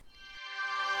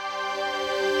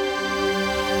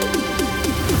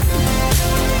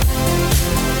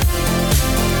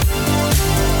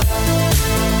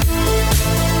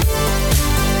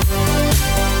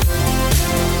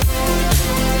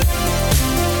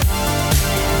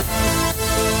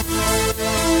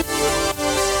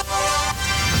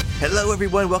Hello,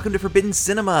 everyone. Welcome to Forbidden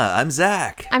Cinema. I'm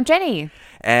Zach. I'm Jenny.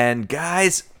 And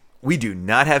guys, we do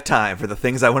not have time for the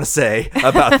things I want to say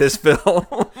about this film.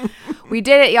 We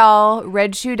did it, y'all.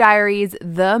 Red Shoe Diaries,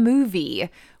 the movie.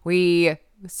 We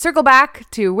circle back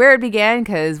to where it began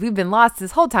because we've been lost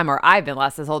this whole time, or I've been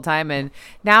lost this whole time, and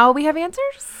now we have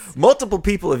answers. Multiple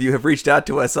people of you have reached out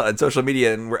to us on social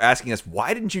media and were asking us,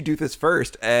 why didn't you do this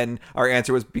first? And our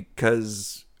answer was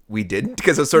because we didn't,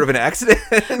 because it was sort of an accident.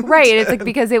 Right. It's like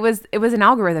because it was an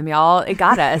algorithm, y'all. It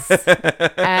got us.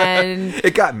 And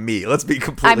it got me. Let's be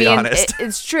completely honest.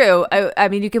 It's true. I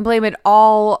mean, you can blame it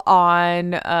all on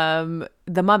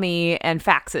the Mummy and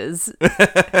faxes.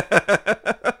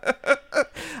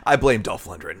 I blame Dolph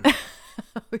Lundgren.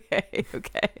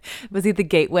 Okay. Was he the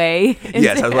gateway?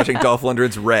 Yes, I was watching Dolph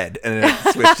Lundgren's Red, and then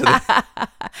it switched to the...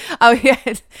 Oh, yeah.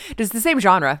 Just the same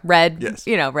genre. Red. Yes.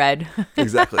 Red.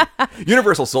 Exactly.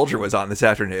 Universal Soldier was on this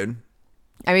afternoon.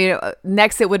 I mean,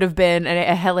 next it would have been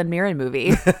a Helen Mirren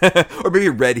movie. Or maybe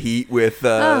Red Heat with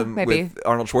Arnold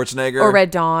Schwarzenegger. Or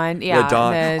Red Dawn. Yeah. Red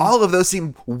Dawn. All of those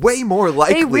seem way more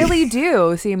likely. They really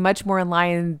do seem much more in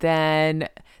line than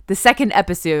the second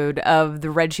episode of the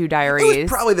Red Shoe Diaries. It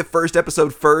was probably the first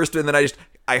episode first, and then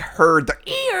I heard the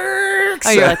ears.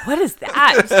 Oh, you're like, what is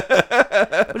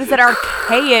that? What is that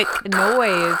archaic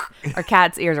noise? Our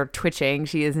cat's ears are twitching.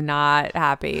 She is not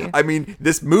happy. I mean,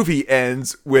 this movie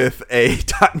ends with a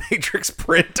dot matrix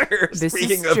printer.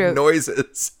 Speaking of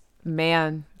noises.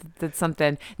 Man, that's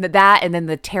something. That and then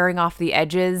the tearing off the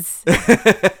edges.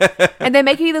 And then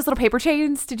making those little paper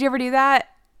chains. Did you ever do that?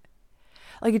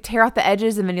 Like you tear off the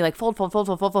edges and then you like fold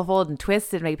and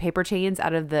twist and make paper chains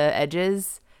out of the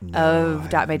edges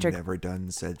of dot matrix. I've never done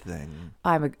said thing.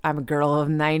 I'm a girl of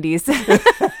the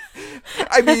 90s.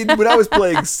 I mean, when I was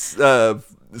playing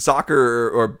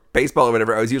soccer or baseball or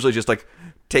whatever, I was usually just like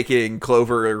taking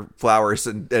clover flowers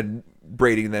and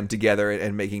braiding them together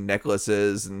and making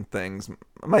necklaces and things.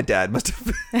 My dad must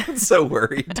have been so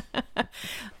worried.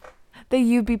 That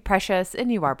you be precious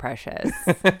and you are precious.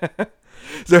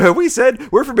 So we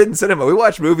said we're Forbidden Cinema. We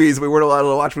watch movies we weren't allowed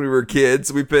to watch when we were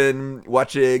kids. We've been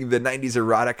watching the 90s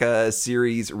erotica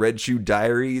series Red Shoe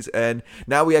Diaries, and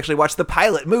now we actually watch the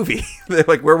pilot movie.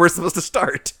 Like where we're supposed to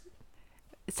start.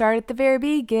 Start at the very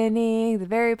beginning, the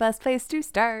very best place to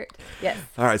start. Yes.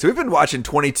 All right, so we've been watching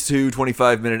 22,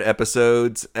 25-minute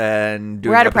episodes and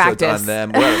doing we're out of episodes practice.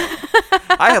 on them.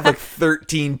 I have like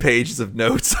 13 pages of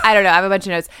notes. I don't know. I have a bunch of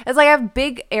notes. It's like I have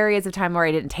big areas of time where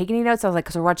I didn't take any notes. I was like,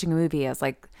 because we're watching a movie. I was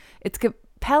like, it's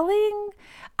compelling.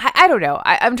 I don't know.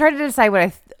 I'm trying to decide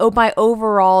what my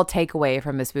overall takeaway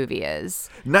from this movie is.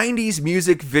 90s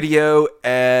music video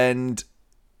and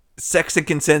sex and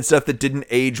consent stuff that didn't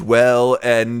age well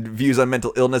and views on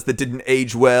mental illness that didn't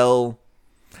age well.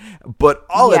 But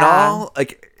all in all,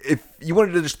 like if you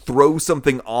wanted to just throw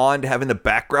something on to have in the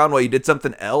background while you did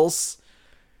something else,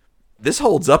 this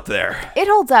holds up there. It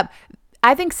holds up.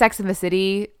 I think Sex and the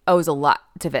City owes a lot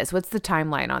to this. What's the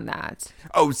timeline on that?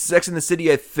 Oh, Sex and the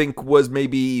City, I think, was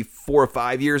maybe 4 or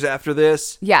 5 years after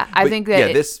this. Yeah, I think that...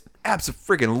 Yeah, this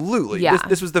absolutely. Yeah.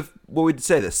 This was what we'd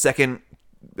say, the second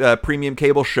premium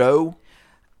cable show?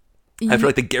 After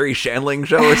like the Gary Shandling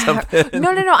show or something?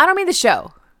 No. I don't mean the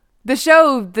show. The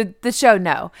show,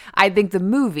 no. I think the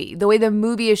movie, the way the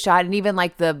movie is shot, and even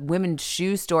like the women's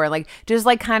shoe store, like just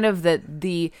like kind of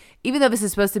the even though this is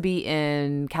supposed to be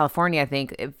in California, I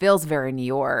think it feels very New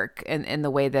York in the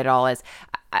way that it all is.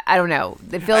 I don't know.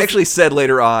 It feels. I actually said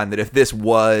later on that if this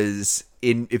was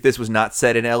not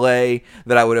set in LA,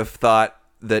 that I would have thought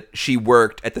that she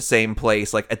worked at the same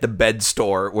place, like at the bed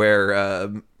store where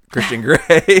Christian Grey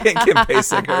and Kim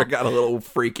Basinger got a little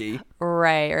freaky.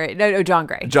 Right. No, John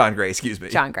Gray. Excuse me.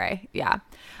 John Gray, yeah.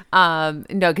 No,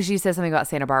 because she says something about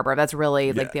Santa Barbara. That's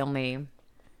really like the only,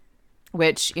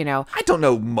 which, I don't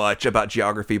know much about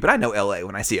geography, but I know LA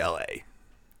when I see LA.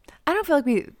 I don't feel like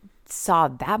we saw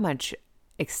that much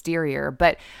exterior,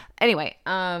 but anyway,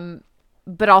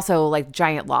 but also like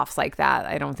giant lofts like that.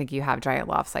 I don't think you have giant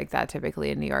lofts like that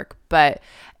typically in New York, but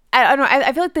I don't know.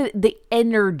 I feel like the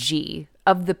energy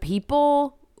of the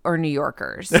people are New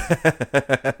Yorkers.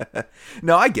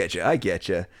 No, I get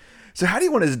you. So how do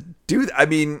you want to do that? I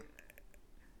mean,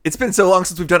 it's been so long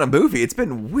since we've done a movie. It's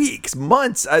been weeks,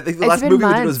 months. I think the last movie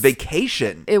we did was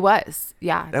Vacation. It was.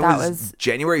 Yeah. That was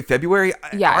January, February.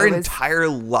 Yeah. Our entire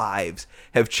lives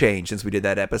have changed since we did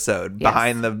that episode. Yes.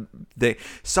 Behind the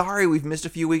sorry, we've missed a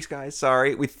few weeks, guys.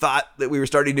 Sorry. We thought that we were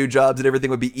starting new jobs and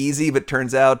everything would be easy, but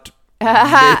turns out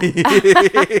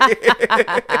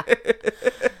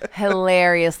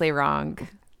Hilariously wrong.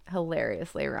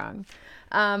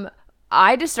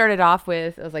 I just started off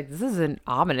with, I was like, this is an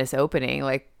ominous opening.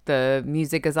 Like the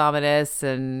music is ominous,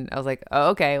 and I was like,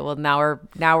 oh, okay, well now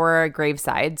we're at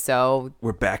graveside, so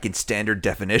we're back in standard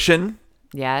definition.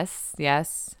 Yes.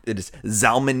 It is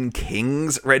Zalman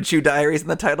King's Red Shoe Diaries in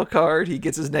the title card. He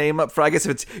gets his name up for. I guess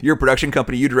if it's your production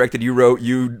company, you directed, you wrote,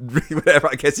 you whatever.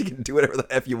 I guess you can do whatever the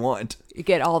F you want. You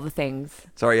get all the things.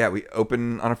 Sorry, yeah, we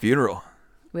open on a funeral.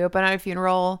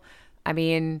 I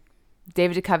mean,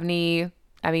 David Duchovny,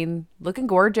 looking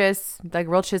gorgeous, like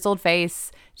real chiseled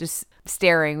face, just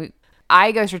staring.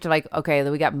 I go straight to like, okay,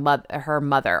 we got her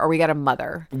mother, or we got a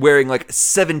mother. Wearing like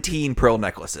 17 pearl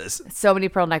necklaces. So many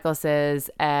pearl necklaces.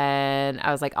 And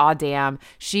I was like, aw, damn.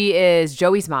 She is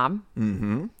Joey's mom.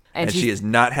 Mm-hmm. And she is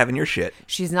not having your shit.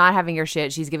 She's not having your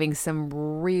shit. She's giving some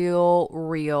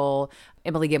real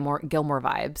Emily Gilmore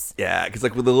vibes. Yeah, because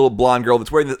like with the little blonde girl that's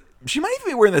wearing she might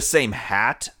even be wearing the same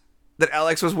hat that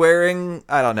Alex was wearing.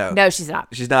 I don't know. No, she's not.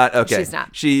 She's not? Okay. She's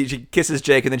not. She kisses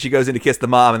Jake, and then she goes in to kiss the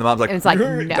mom, and the mom's like, and it's like,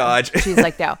 no. Dodge. She's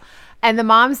like, no. And the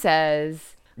mom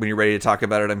says, when you're ready to talk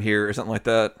about it, I'm here, or something like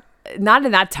that. Not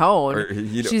in that tone. Or,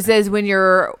 she says, when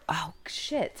you're, oh,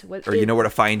 shit. You know where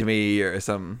to find me, or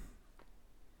something.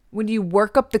 When you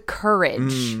work up the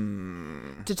courage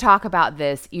to talk about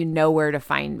this, you know where to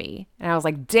find me. And I was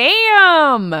like,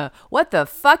 damn, what the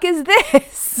fuck is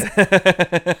this?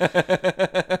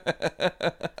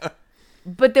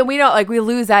 But then we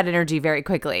lose that energy very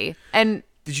quickly. And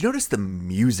did you notice the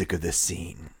music of this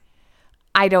scene?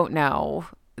 I don't know.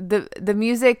 The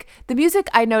music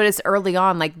I noticed early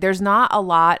on, like there's a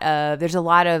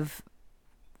lot of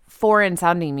foreign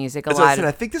sounding music.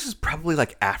 I think this was probably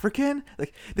like African.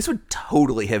 Like this would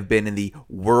totally have been in the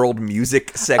world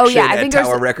music section at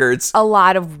Tower Records. A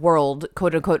lot of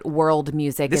quote unquote world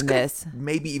music in this.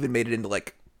 Maybe even made it into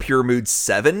like Pure Mood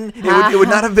 7. It would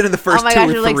not have been in the first 2 or 3. Oh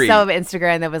my gosh, like some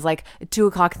Instagram that was like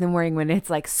 2:00 in the morning when it's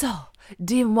like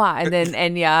dis-moi, and then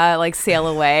Enya like Sail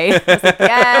Away. I was like,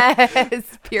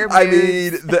 yes, Pure Moods. I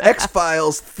mean, the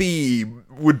X-Files theme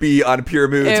would be on Pure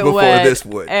Moods this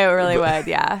would. It really would,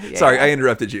 yeah. Sorry, I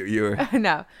interrupted you. You were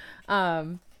no,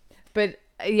 but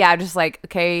yeah, just like,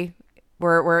 okay,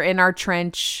 we're in our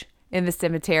trench in the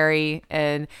cemetery,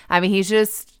 and I mean, he's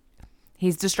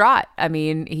distraught. I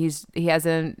mean, he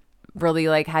hasn't really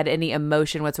like had any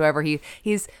emotion whatsoever.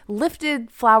 He's lifted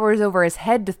flowers over his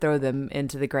head to throw them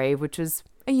into the grave, which was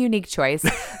a unique choice.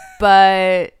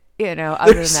 But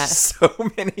other There's than that,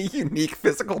 so many unique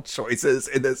physical choices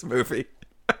in this movie.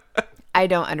 I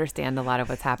don't understand a lot of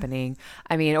what's happening.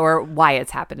 I mean, or why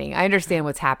it's happening. I understand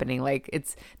what's happening. Like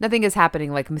nothing is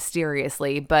happening like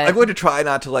mysteriously, but I'm going to try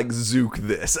not to like zook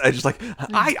this. I just like,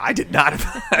 I did not.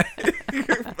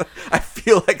 I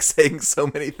feel like saying so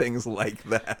many things like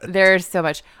that. There's so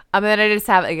much. And then I just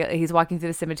have, he's walking through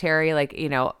the cemetery, like,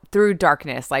 through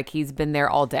darkness. Like he's been there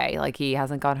all day. Like he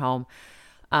hasn't gone home.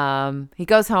 He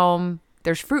goes home.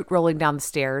 There's fruit rolling down the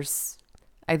stairs.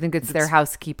 I think it's their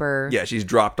housekeeper. Yeah, she's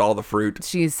dropped all the fruit.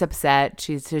 She's upset.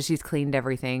 She's cleaned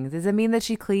everything. Does it mean that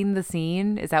she cleaned the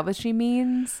scene? Is that what she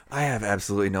means? I have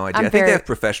absolutely no idea. I think they have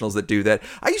professionals that do that.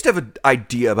 I used to have an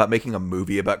idea about making a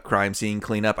movie about crime scene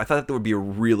cleanup. I thought that would be a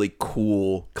really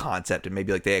cool concept, and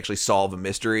maybe like they actually solve a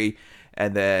mystery,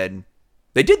 and then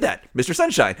they did that. Mr.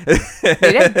 Sunshine. They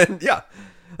did? Yeah.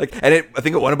 I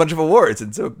think it won a bunch of awards,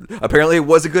 and so apparently it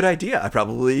was a good idea. I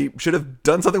probably should have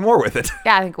done something more with it.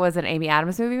 Yeah, I think it was an Amy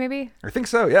Adams movie, maybe? I think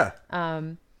so, yeah.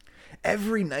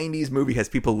 Every 90s movie has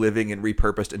people living in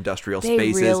repurposed industrial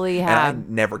spaces. They really have. And I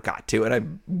never got to, and I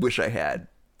wish I had.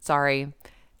 Sorry.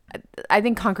 I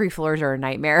think concrete floors are a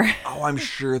nightmare. Oh, I'm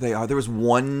sure they are. There was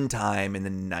one time in the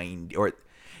 90s, or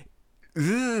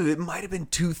it might have been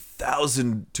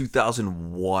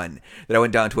 2001 that I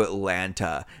went down to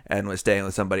Atlanta and was staying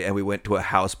with somebody, and we went to a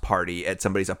house party at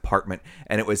somebody's apartment,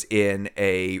 and it was in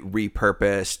a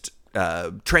repurposed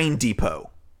train depot,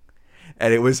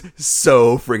 and it was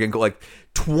so freaking cool, like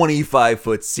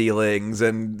 25-foot ceilings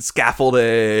and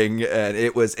scaffolding, and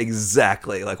it was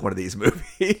exactly like one of these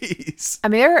movies. I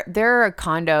mean, there are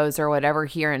condos or whatever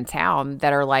here in town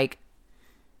that are like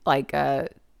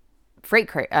freight,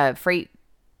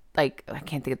 like, I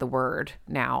can't think of the word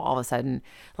now all of a sudden,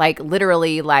 like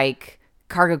literally like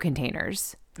cargo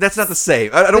containers. That's not the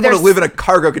same. I don't want to live in a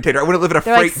cargo container. I want to live in a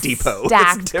freight depot.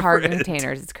 Stacked cargo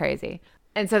containers. It's crazy.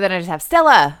 And so then I just have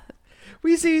Stella.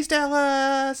 We see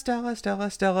Stella.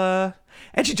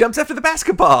 And she jumps after the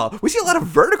basketball. We see a lot of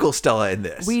vertical Stella in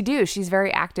this. We do. She's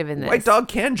very active in this. White dog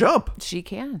can jump. She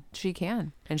can.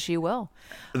 And she will.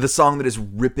 The song that is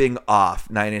ripping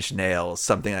off Nine Inch Nails,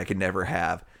 Something I Could Never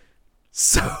Have.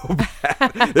 So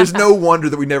bad. There's no wonder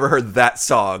that we never heard that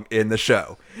song in the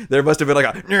show. There must have been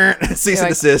like a cease and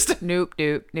desist. Nope.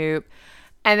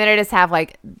 And then I just have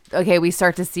like, okay, we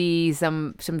start to see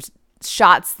some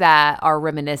shots that are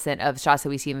reminiscent of shots that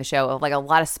we see in the show, of like a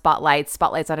lot of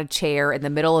spotlights on a chair in the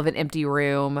middle of an empty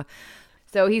room.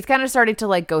 So he's kind of starting to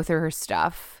like go through her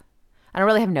stuff. I don't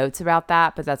really have notes about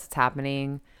that, but that's what's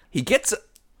happening. He gets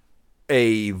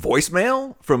a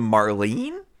voicemail from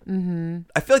Marlene. Mm-hmm.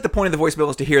 I feel like the point of the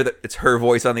voicemail is to hear that it's her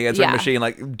voice on the answering machine,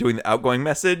 like doing the outgoing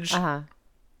message. I'm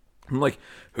like,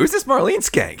 who's this Marlene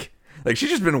skank? Like,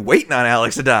 she's just been waiting on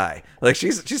Alex to die. Like,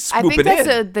 she's swooping in. I think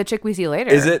that's the chick we see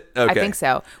later. Is it? Okay. I think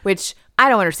so. Which, I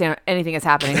don't understand anything that's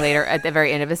happening later at the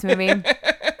very end of this movie.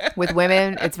 With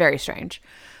women, it's very strange.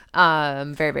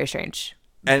 Very, very strange.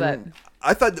 And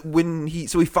I thought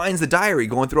he finds the diary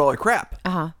going through all her crap.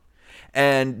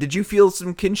 And did you feel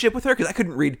some kinship with her? Because I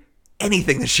couldn't read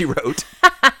anything that she wrote.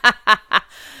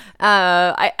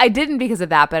 I didn't because of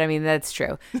that, but I mean, that's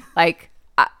true. Like,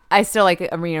 I still like,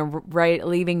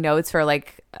 leaving notes for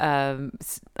like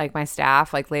my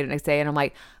staff like late the next day, and I'm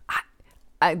like,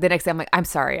 the next day I'm like, I'm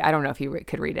sorry, I don't know if you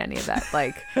could read any of that.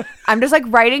 Like, I'm just like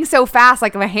writing so fast,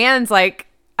 like my hands, like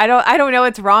I don't know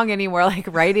what's wrong anymore. Like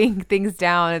writing things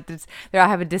down, I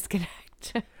have a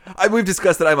disconnect. We've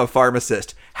discussed that I'm a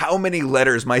pharmacist. How many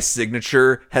letters my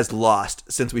signature has lost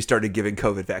since we started giving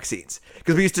COVID vaccines?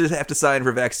 Because we used to have to sign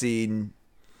for vaccine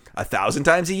 1,000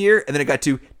 times a year, and then it got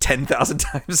to 10,000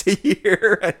 times a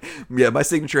year. Yeah, my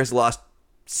signature has lost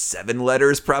 7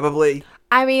 letters probably.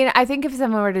 I mean, I think if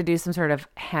someone were to do some sort of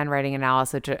handwriting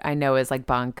analysis, which I know is like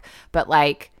bunk, but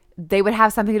like they would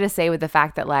have something to say with the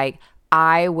fact that like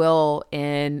I will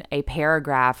in a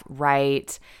paragraph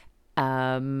write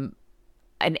an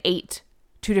 8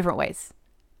 2 different ways.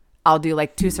 I'll do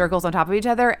like 2 circles on top of each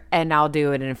other, and I'll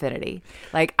do an infinity.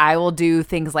 Like I will do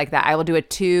things like that. I will do a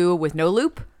 2 with no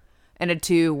loop and a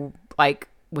 2 like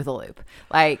with a loop.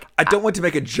 Like I don't want to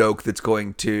make a joke that's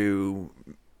going to,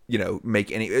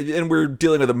 make any, and we're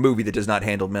dealing with a movie that does not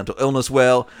handle mental illness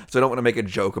well, so I don't want to make a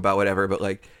joke about whatever, but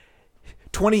like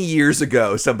 20 years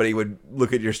ago, somebody would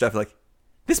look at your stuff like,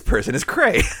 this person is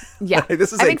cray. Yeah. Like,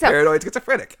 this is a paranoid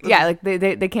schizophrenic. Yeah, like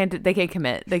they can't commit.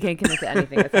 They can't commit to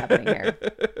anything that's happening here.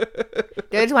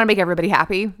 They just want to make everybody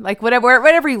happy. Like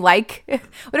whatever you like.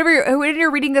 When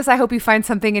you're reading this, I hope you find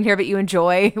something in here that you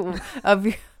enjoy of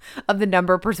the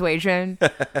number persuasion.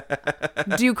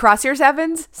 Do you cross your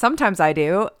 7s? Sometimes I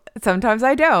do. Sometimes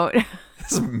I don't.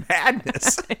 This is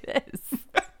madness. It is.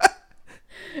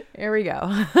 Here we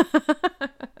go.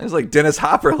 It's like Dennis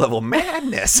Hopper level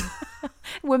madness.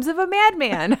 Whims of a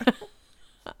madman.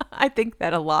 I think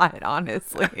that a lot,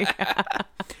 honestly.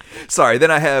 Sorry,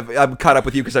 then I'm caught up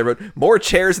with you because I wrote more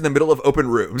chairs in the middle of open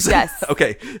rooms. Yes.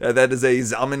 Okay, that is a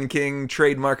Zalman King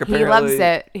trademark apparently. He loves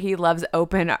it. He loves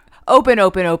open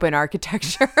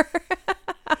architecture.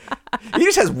 He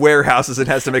just has warehouses and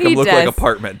has to make them look like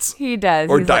apartments. He does.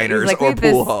 Or diners or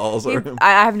pool halls. I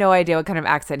have no idea what kind of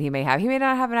accent he may have. He may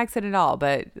not have an accent at all,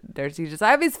 but I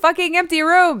have his fucking empty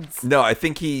rooms. No, I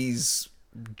think he's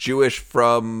Jewish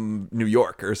from New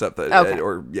York or something. Okay.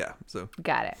 So.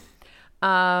 Got it.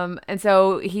 And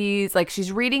so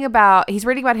he's reading about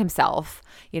himself,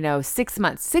 6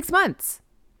 months. 6 months.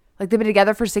 Like they've been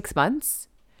together for 6 months.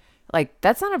 Like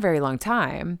that's not a very long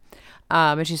time.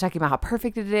 And she's talking about how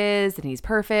perfect it is, and he's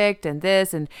perfect, and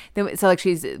this, and then so like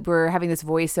we're having this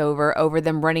voiceover over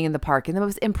them running in the park, in the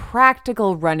most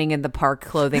impractical running in the park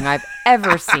clothing I've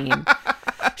ever seen.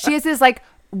 She has this like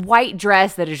white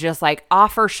dress that is just like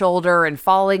off her shoulder and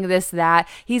falling this, that.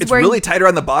 It's wearing really tight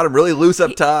around the bottom, really loose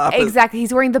up top. Exactly.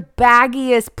 He's wearing the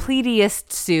baggiest,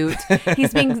 pleatiest suit.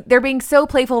 They're being so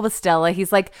playful with Stella.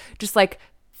 He's like, just like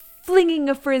flinging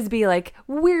a frisbee, like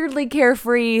weirdly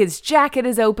carefree. His jacket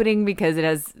is opening because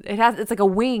it's like a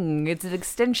wing. It's an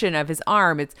extension of his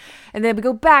arm. And then we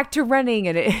go back to running,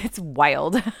 and it's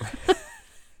wild.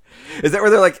 Is that where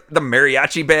they're like the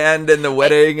mariachi band and the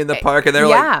wedding in the park, and they're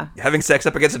like having sex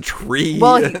up against a tree?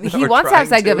 Well, he wants to have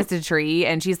sex up against a tree,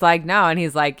 and she's like, no, and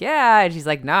he's like, yeah, and she's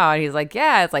like, no, and he's like,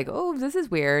 yeah. It's like, oh, this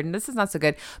is weird, and this is not so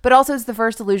good. But also, it's the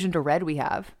first allusion to red we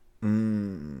have.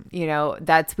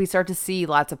 We start to see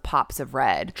lots of pops of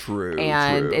red. True.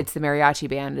 And it's the mariachi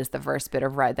band is the first bit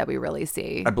of red that we really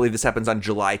see. I believe this happens on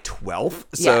July 12th.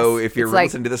 So if you're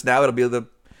listening to this now, it'll be the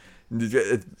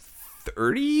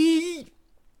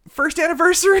 31st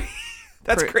anniversary.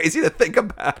 That's crazy to think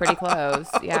about. Pretty close.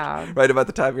 Yeah. Right about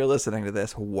the time you're listening to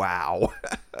this. Wow.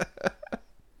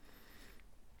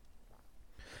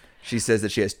 She says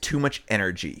that she has too much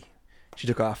energy. She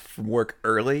took off from work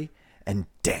early and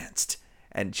danced,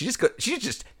 and she's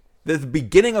just the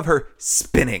beginning of her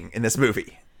spinning in this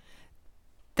movie.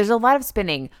 There's a lot of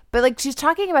spinning, but like she's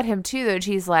talking about him too, though.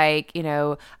 She's like, you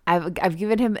know, I've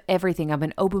given him everything. I'm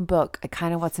an open book. I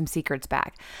kind of want some secrets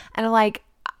back. And I'm like,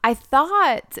 I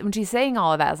thought when she's saying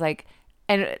all of that, I was like,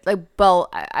 and like, well,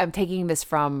 I'm taking this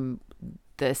from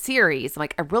the series. I'm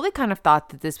like, I really kind of thought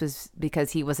that this was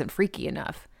because he wasn't freaky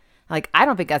enough. Like, I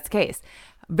don't think that's the case.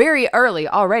 Very early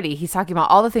already, he's talking about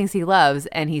all the things he loves,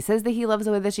 and he says that he loves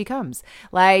the way that she comes.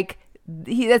 Like,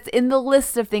 that's in the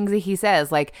list of things that he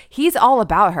says. Like, he's all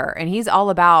about her, and he's all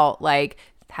about like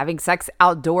having sex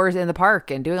outdoors in the park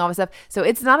and doing all this stuff. So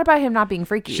it's not about him not being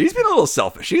freaky. She's being a little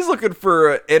selfish. She's looking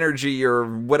for energy or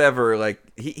whatever. Like,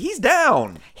 he's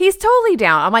down. He's totally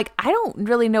down. I'm like, I don't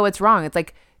really know what's wrong. It's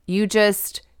like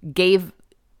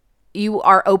you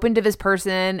are open to this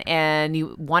person and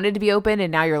you wanted to be open, and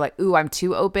now you're like, ooh, I'm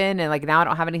too open, and like now I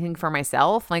don't have anything for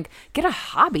myself. Like, get a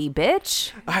hobby,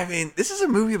 bitch. I mean, this is a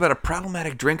movie about a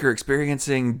problematic drinker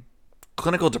experiencing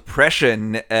clinical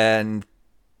depression and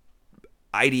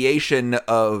ideation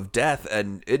of death,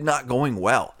 and it not going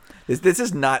well. This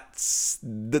is not. It's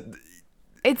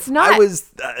not. I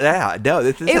was. No.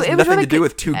 This has nothing really to do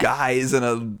with two guys and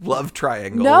a love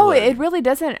triangle. No, it really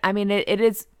doesn't. I mean, it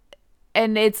is.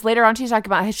 And it's later on she's talking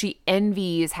about how she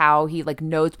envies how he like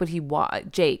knows what he wants.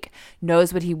 Jake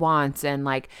knows what he wants and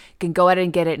like can go out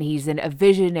and get it. And he's a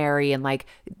visionary and like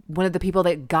one of the people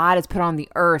that God has put on the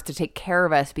earth to take care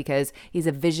of us because he's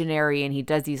a visionary and he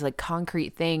does these like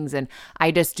concrete things. And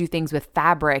I just do things with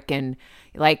fabric. And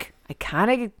like, I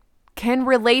kind of can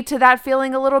relate to that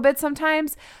feeling a little bit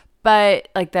sometimes. But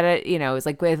like that, you know, it's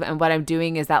like and what I'm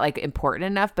doing is that like important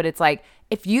enough. But it's like,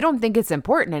 if you don't think it's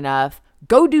important enough,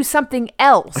 go do something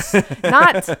else,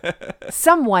 not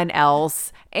someone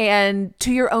else, and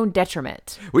to your own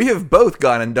detriment. We have both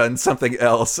gone and done something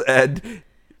else, and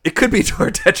it could be to our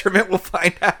detriment. We'll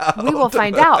find out. We will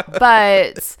find out.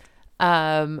 But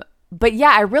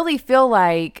yeah, I really feel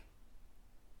like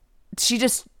she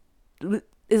just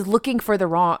is looking for the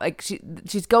wrong, like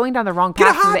she's going down the wrong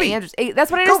path. Get a hobby.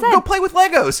 That's what I just said. Go play with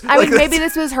Legos. I mean, maybe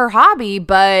this was her hobby,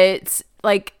 but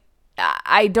like,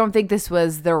 I don't think this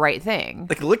was the right thing.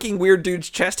 Like licking weird dude's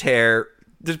chest hair.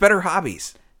 There's better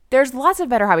hobbies. There's lots of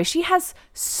better hobbies. She has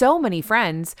so many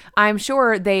friends. I'm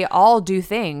sure they all do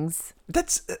things.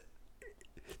 That's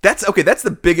okay. That's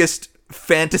the biggest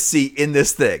fantasy in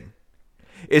this thing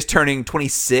is turning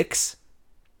 26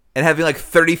 and having like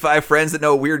 35 friends that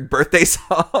know a weird birthday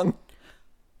song.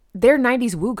 They're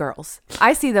 90s woo girls.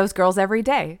 I see those girls every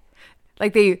day.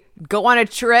 Like they go on a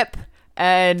trip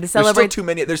and celebrate. There's still too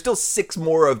many. There's still 6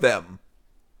 more of them.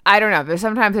 I don't know, but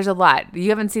sometimes there's a lot. You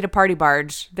haven't seen a party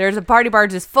barge. There's a party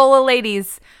barge just full of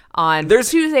ladies on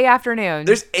Tuesday afternoon.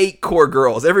 There's 8 core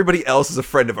girls. Everybody else is a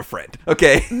friend of a friend.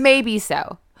 Okay. Maybe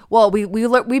so. Well, we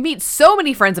meet so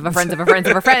many friends of a friends of a friends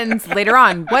of a friends later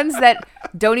on. Ones that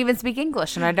don't even speak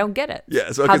English, and I don't get it.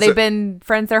 Yeah, so, how they've been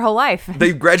friends their whole life.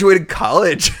 They graduated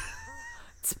college.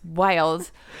 It's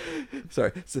wild.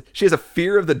 Sorry. So she has a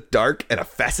fear of the dark and a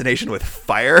fascination with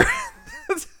fire.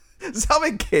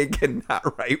 Salman King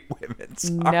cannot write women.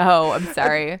 Sorry. No, I'm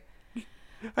sorry.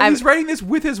 He's writing this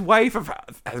with his wife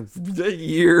of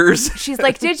years. She's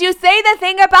like, did you say the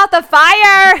thing about the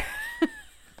fire?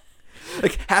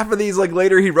 Like half of these, like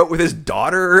later he wrote with his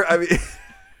daughter. I mean,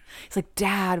 he's like,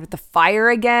 Dad, with the fire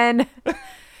again?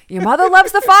 Your mother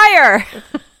loves the fire.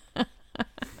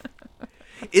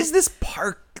 Is this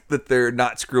park that they're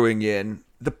not screwing in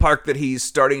the park that he's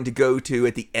starting to go to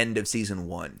at the end of season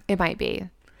 1? It might be.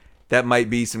 That might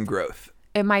be some growth.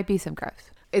 It might be some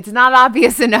growth. It's not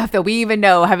obvious enough that we even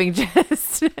know, having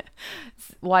just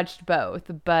watched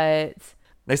both, but...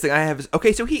 Next thing I have is,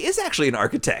 okay, so he is actually an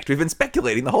architect. We've been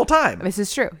speculating the whole time. This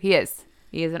is true. He is.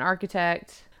 He is an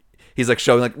architect. He's like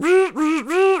showing like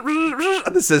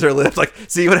the scissor lift, like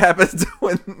see what happens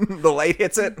when the light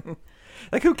hits it.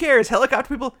 Like who cares?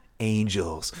 Helicopter people,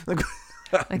 angels. Like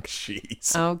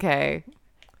jeez. Okay,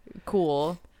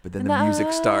 cool. But then the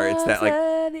music starts. That like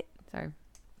sorry.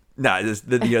 Nah,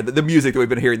 the music that we've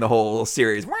been hearing the whole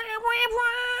series.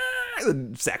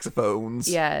 The saxophones.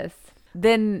 Yes.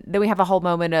 Then we have a whole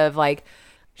moment of like,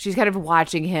 she's kind of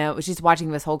watching him. She's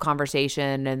watching this whole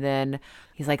conversation, and then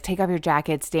he's like, "Take off your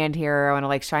jacket, stand here. I want to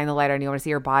like shine the light on you. I want to see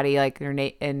your body, like your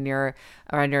in your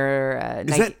around your."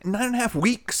 Is that 9.5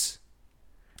 weeks?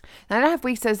 9.5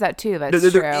 weeks says that too. That's there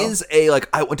true. There is a like,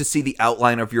 I want to see the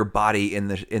outline of your body in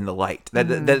the light.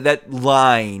 That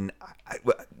line.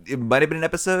 It might have been an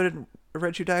episode of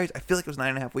Red Shoe Diaries. I feel like it was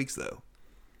 9.5 weeks though.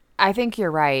 I think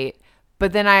you're right.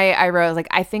 But then I wrote, like,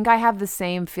 I think I have the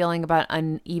same feeling about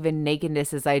uneven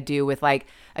nakedness as I do with, like,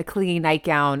 a clean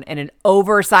nightgown and an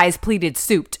oversized pleated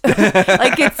suit.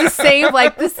 Like, it's the same,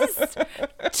 like, this is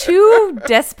too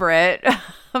desperate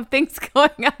of things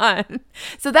going on.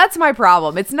 So that's my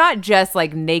problem. It's not just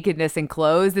like nakedness and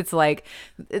clothes. It's like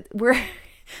no.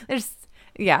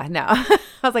 I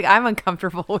was like, I'm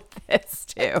uncomfortable with this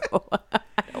too.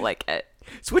 I don't like it.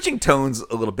 Switching tones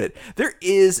a little bit, there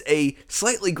is a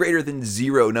slightly greater than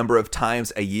 0 number of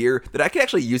times a year that I could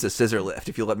actually use a scissor lift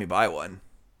if you let me buy one.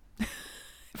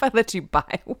 If I let you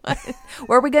buy one,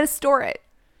 where are we going to store it?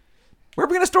 Where are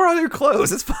we going to store all your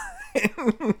clothes? It's fine.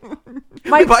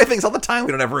 We buy things all the time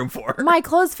we don't have room for. My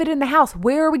clothes fit in the house.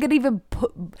 Where are we going to even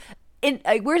put in?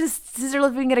 Where's the scissor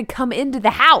lift going to come into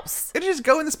the house? It just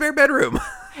go in the spare bedroom.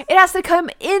 It has to come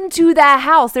into that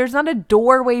house. There's not a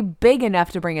doorway big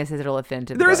enough to bring a scissor lift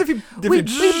into. There is if we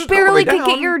barely could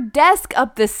get your desk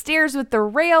up the stairs with the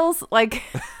rails. Like,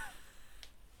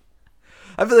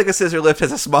 I feel like a scissor lift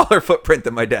has a smaller footprint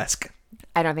than my desk.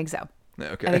 I don't think so.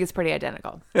 Okay. I think it's pretty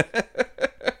identical.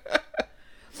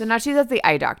 So now she's at the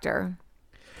eye doctor.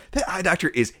 That eye doctor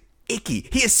is icky.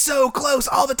 He is so close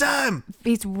all the time.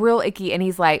 He's real icky, and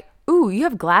he's like, "Ooh, you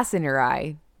have glass in your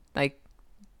eye. Like,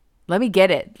 let me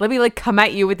get it. Let me like come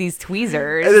at you with these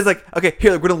tweezers." And it's like, okay,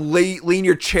 here, we're gonna lean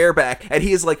your chair back, and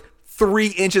he is like 3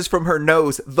 inches from her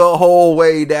nose the whole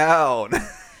way down.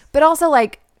 But also,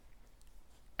 like,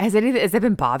 has it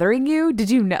been bothering you? Did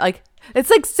you know? Like,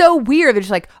 it's like so weird. They're just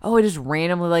like, oh, it just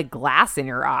randomly like glass in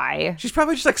your eye. She's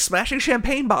probably just like smashing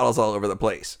champagne bottles all over the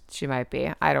place. She might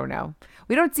be. I don't know.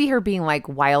 We don't see her being like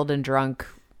wild and drunk,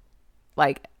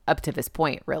 like up to this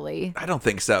point, really. I don't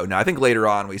think so. No, I think later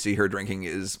on we see her drinking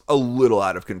is a little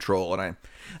out of control, and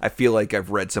I feel like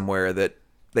I've read somewhere that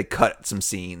they cut some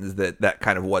scenes that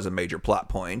kind of was a major plot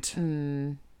point.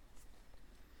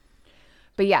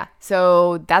 But yeah,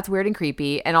 so that's weird and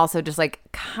creepy, and also just like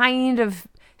kind of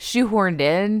shoehorned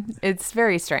in. It's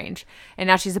very strange. And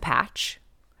now she's a patch,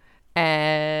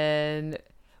 and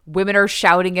women are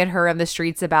shouting at her on the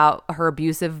streets about her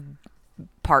abusive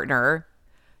partner.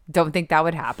 Don't think that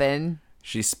would happen.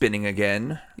 She's spinning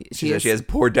again. She says she has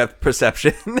poor depth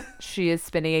perception. She is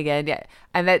spinning again. Yeah,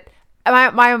 and that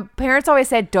my parents always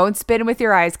said, "Don't spin with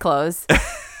your eyes closed."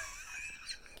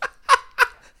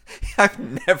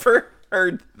 I've never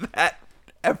heard that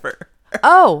ever.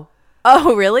 Oh,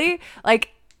 really? Like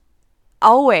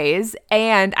always.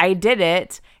 And I did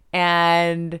it.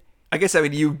 And I guess, I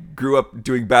mean, you grew up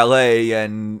doing ballet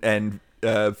and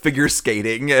figure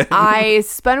skating. I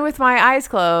spun with my eyes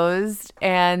closed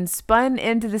and spun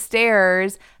into the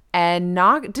stairs and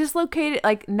dislocated.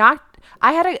 I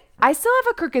still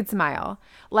have a crooked smile.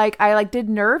 Like I did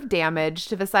nerve damage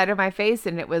to the side of my face,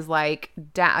 and it was like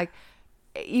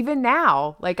even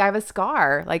now, like I have a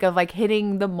scar of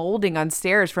hitting the molding on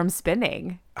stairs from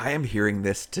spinning. I am hearing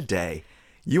this today.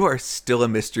 You are still a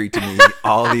mystery to me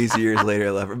all these years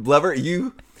later, Lover. Lover,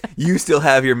 you still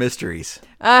have your mysteries.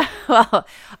 Well,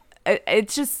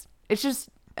 it's just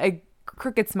a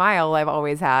crooked smile I've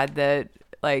always had.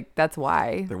 That's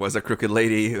why. There was a crooked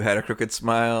lady who had a crooked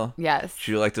smile. Yes.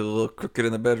 She liked a little crooked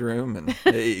in the bedroom, and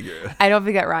there you go. I don't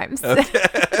think that rhymes. Okay.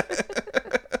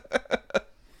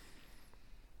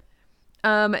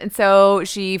 And so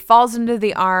she falls into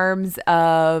the arms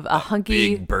of a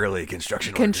hunky, big, burly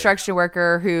construction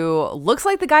worker who looks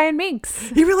like the guy in Minx.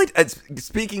 He really.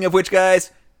 Speaking of which,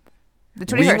 guys, the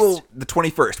 21st. The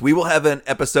 21st. We will have an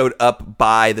episode up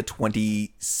by the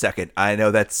 22nd. I know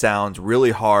that sounds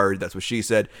really hard. That's what she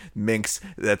said. Minx.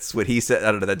 That's what he said.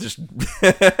 I don't know. That just.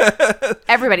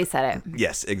 Everybody said it.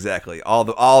 Yes, exactly. All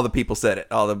the people said it.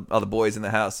 All the boys in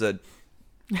the house said.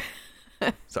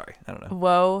 Sorry, I don't know.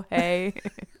 Whoa, hey,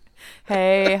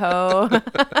 hey, ho,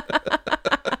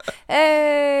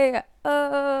 hey,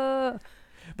 but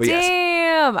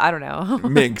damn, yes. I don't know.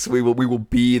 Minx, we will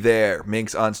be there.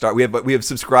 Minx on Star. We have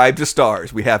subscribed to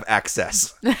Stars. We have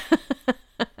access.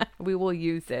 We will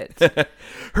use it.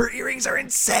 Her earrings are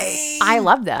insane. I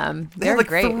love them. They're like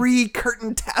great. 3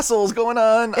 curtain tassels going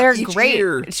on. They're each great.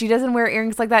 Ear. She doesn't wear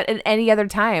earrings like that at any other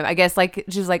time. I guess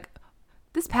she's like.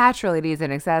 This patch really needs an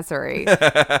accessory.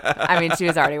 I mean, she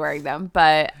was already wearing them,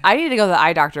 but I need to go to the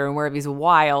eye doctor and wear these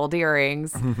wild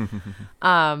earrings.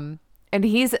 And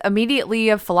he's immediately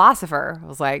a philosopher. I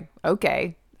was like,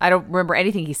 okay. I don't remember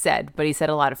anything he said, but he said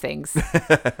a lot of things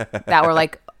that were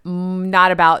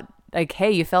not about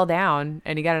hey, you fell down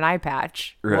and you got an eye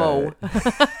patch. Right. Whoa.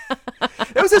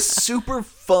 That was a super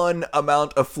fun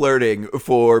amount of flirting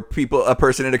for a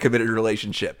person in a committed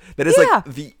relationship. That is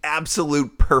the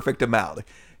absolute perfect amount.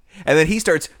 And then he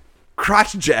starts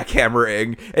crotch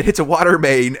jackhammering and hits a water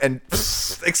main and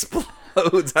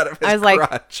explodes out of his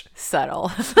crotch.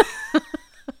 Subtle.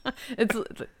 It's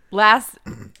last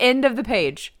end of the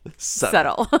page.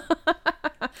 Subtle.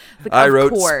 Like, I of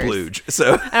wrote course. splooge.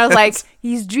 So And I was like,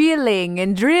 he's drilling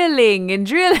and drilling and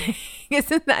drilling.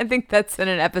 Isn't that, I think that's in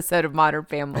an episode of Modern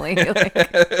Family. Like,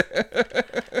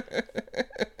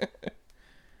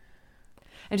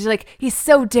 and she's like, he's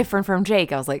so different from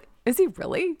Jake. I was like, is he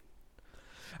really?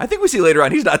 I think we see later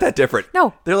on he's not that different.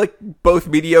 No. They're like both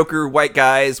mediocre white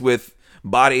guys with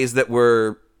bodies that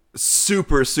were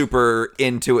super, super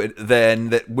into it then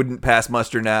that wouldn't pass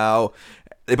muster now.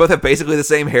 They both have basically the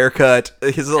same haircut.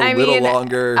 His is a little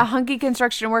longer. A hunky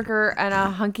construction worker and a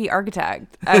hunky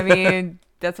architect. I mean,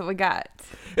 that's what we got.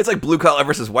 It's like blue collar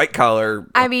versus white collar.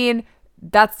 I mean,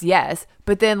 that's yes.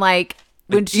 But then like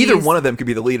when either one of them could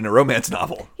be the lead in a romance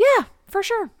novel. Yeah, for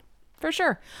sure. For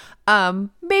sure.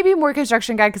 Maybe more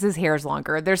construction guy because his hair is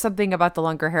longer. There's something about the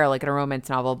longer hair like in a romance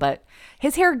novel, but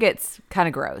his hair gets kind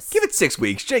of gross. Give it 6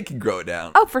 weeks. Jake can grow it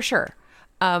down. Oh, for sure.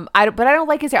 But I don't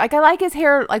like his hair. Like I like his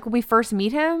hair like when we first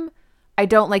meet him. I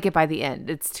don't like it by the end.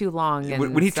 It's too long.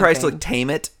 And when he tries to like tame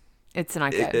it, it's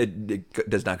not good. It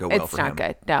does not go well for him. It's not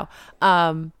good.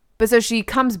 No. But so she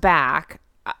comes back.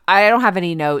 I don't have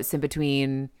any notes in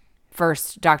between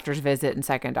first doctor's visit and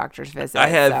second doctor's visit. I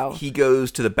have, he goes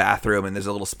to the bathroom and there's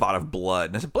a little spot of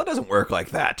blood. And I said, blood doesn't work like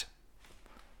that.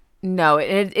 No,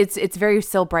 it's very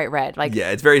still bright red. Like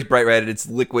yeah, it's very bright red and it's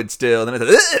liquid still. And then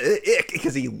it's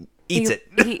because he eats it.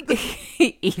 He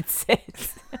eats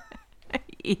it.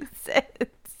 He eats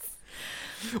it.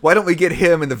 Why don't we get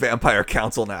him in the Vampire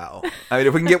Council now? I mean,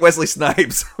 if we can get Wesley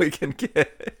Snipes, we can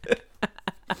get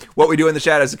What We Do in the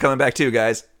Shadows is coming back too,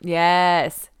 guys.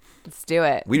 Yes. Let's do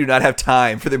it. We do not have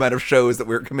time for the amount of shows that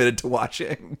we're committed to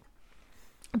watching.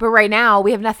 But right now,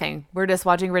 we have nothing. We're just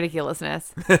watching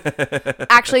ridiculousness.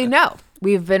 Actually, no.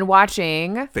 We've been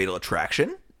watching... Fatal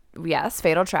Attraction. Yes,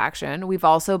 Fatal Attraction. We've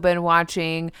also been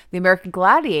watching the American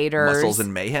Gladiators. Muscles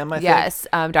and Mayhem, I think. Yes,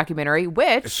 documentary,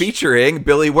 which... Featuring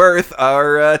Billy Wirth,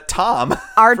 our Tom.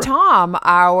 Our Tom,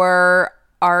 our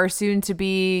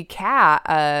soon-to-be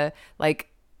cat,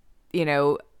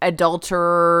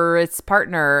 adulterous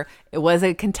partner. It was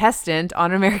a contestant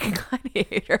on American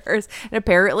Gladiators and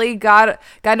apparently got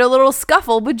into a little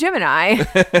scuffle with Gemini.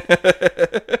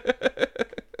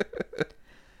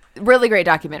 Really great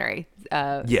documentary.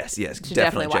 Yes,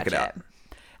 definitely check it out.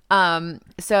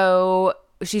 So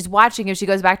she's watching him. She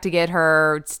goes back to get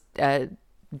her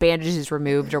bandages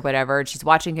removed or whatever. And she's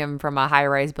watching him from a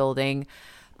high-rise building.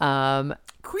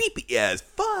 Creepy as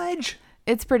fudge.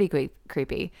 It's pretty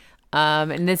creepy.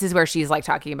 And this is where she's like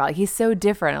talking about like, he's so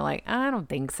different. I'm like, I don't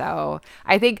think so.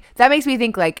 I think that makes me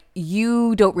think like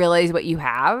you don't realize what you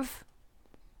have.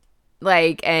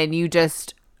 Like, and you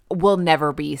just will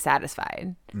never be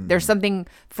satisfied. There's something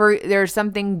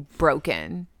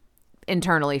broken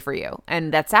internally for you.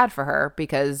 And that's sad for her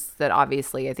because that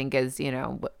obviously I think is,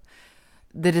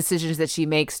 the decisions that she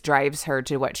makes drives her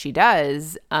to what she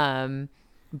does.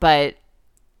 But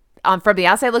from the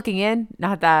outside looking in,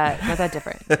 not that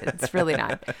different. It's really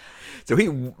not. So he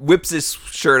whips his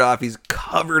shirt off. He's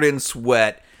covered in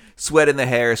sweat in the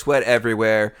hair, sweat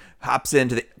everywhere. Hops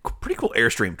into the pretty cool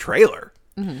Airstream trailer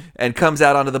and comes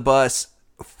out onto the bus,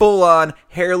 full on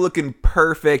hair looking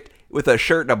perfect with a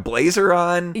shirt and a blazer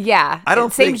on. Yeah, I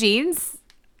don't same think jeans?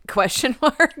 Question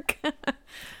mark.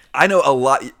 I know a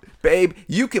lot, babe.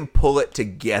 You can pull it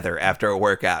together after a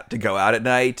workout to go out at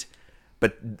night,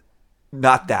 but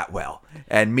not that well.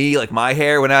 And me, like my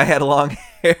hair, when I had long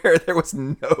hair, there was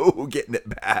no getting it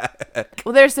back.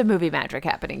 Well, there's some movie magic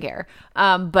happening here.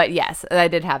 But yes, I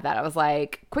did have that. I was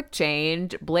like, quick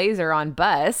change, blazer on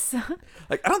bus.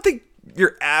 Like, I don't think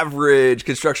your average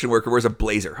construction worker wears a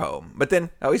blazer home. But then,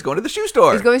 he's going to the shoe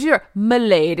store. He's going to the shoe store.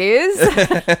 M'ladies.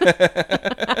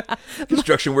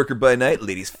 Construction worker by night,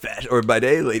 ladies fashion, or by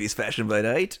day, ladies fashion by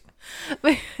night.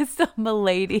 But it's still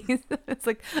m'ladies. It's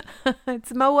like,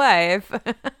 it's my wife.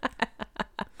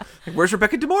 Where's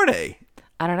Rebecca De Mornay?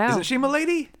 I don't know. Isn't she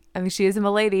m'lady? I mean, she is a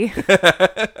m'lady.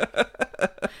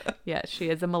 Yeah, she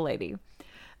is a m'lady.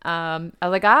 I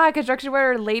was like, construction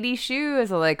wear lady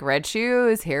shoes. I was like, red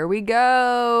shoes. Here we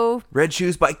go. Red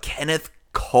Shoes by Kenneth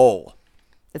Cole.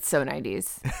 It's so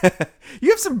 90s.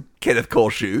 You have some Kenneth Cole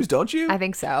shoes, don't you? I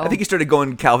think so. I think you started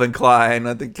going Calvin Klein.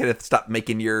 I think Kenneth stopped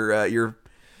making your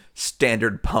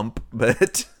standard pump,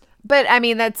 but I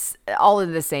mean, that's all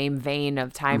in the same vein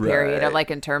of time period, of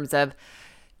like in terms of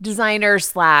designer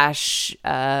 /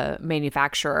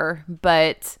 manufacturer.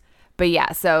 But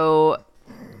yeah, so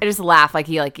I just laugh like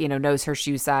he knows her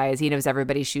shoe size. He knows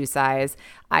everybody's shoe size.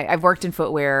 I've worked in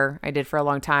footwear. I did for a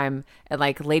long time. And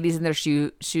like ladies in their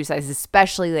shoe size,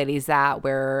 especially ladies that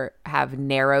have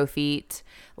narrow feet,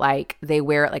 like they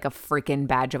wear it like a freaking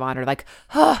badge of honor. Like,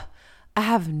 I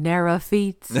have narrow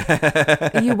feet.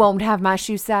 You won't have my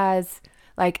shoe size.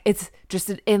 Like, it's just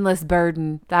an endless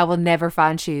burden that I will never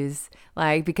find shoes.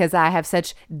 Like, because I have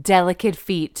such delicate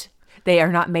feet. They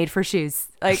are not made for shoes.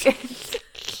 Like,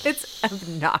 it's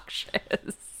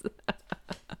obnoxious.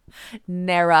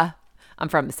 Nara. I'm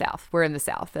from the South. We're in the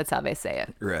South. That's how they say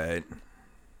it. Right.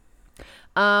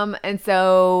 And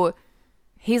so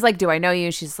he's like, do I know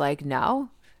you? She's like, no.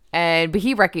 But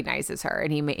he recognizes her,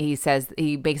 and he says,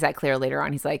 he makes that clear later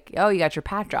on. He's like, oh, you got your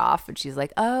patch off. And she's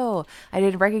like, oh, I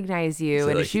didn't recognize you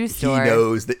in a shoe store. He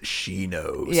knows that she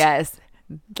knows. Yes.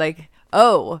 Like,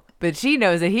 oh, but she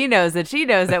knows that he knows that she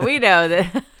knows that we know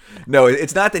that. No,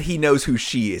 it's not that he knows who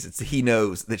she is. It's that he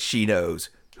knows that she knows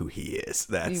who he is.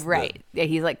 That's right. Yeah,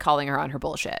 he's like calling her on her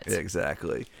bullshit.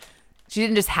 Exactly. She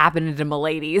didn't just happen into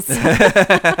Milady's.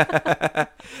 I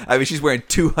mean, she's wearing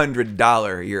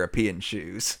 $200 European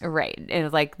shoes. Right. And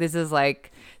it's like, this is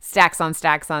like stacks on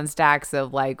stacks on stacks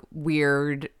of like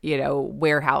weird,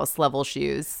 warehouse level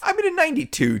shoes. I mean, in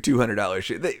 92, $200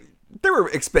 shoes. There were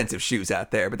expensive shoes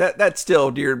out there, but that's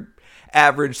still your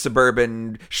average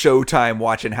suburban Showtime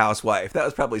watching housewife. That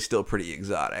was probably still pretty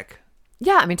exotic.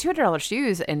 Yeah. I mean, $200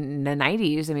 shoes in the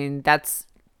 90s. I mean, that's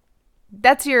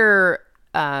your,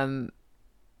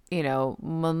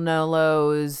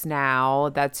 Manolos now.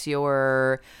 That's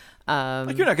your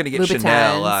like, you're not going to get Louboutins.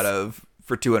 Chanel out of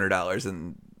for $200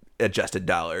 in adjusted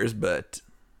dollars, but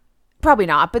probably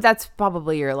not. But that's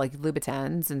probably your like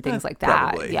Louboutins and things like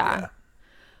that. Probably, yeah.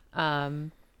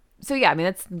 So yeah, I mean,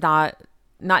 that's not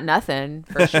nothing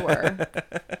for sure.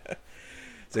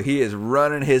 So he is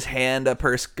running his hand up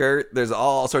her skirt. There's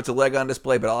all sorts of leg on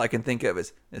display, but all I can think of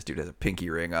is this dude has a pinky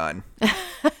ring on.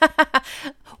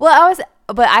 Well,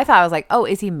 I thought I was like, oh,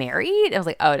 is he married? I was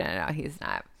like, oh, no, he's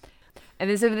not. And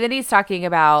then he's talking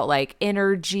about like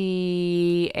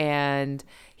energy, and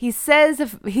he says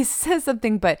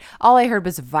something, but all I heard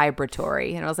was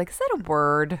vibratory, and I was like, is that a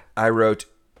word? I wrote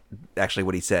actually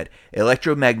what he said: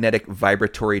 electromagnetic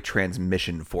vibratory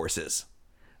transmission forces.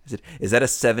 Is that a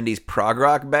 70s prog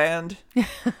rock band?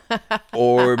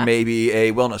 Or maybe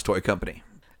a wellness toy company?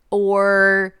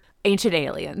 Or ancient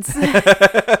aliens?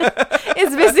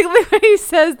 It's basically what he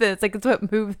says. This like it's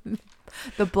what moved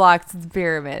the blocks and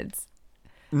pyramids.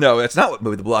 No, that's not what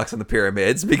moved the blocks on the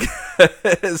pyramids,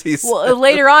 because he's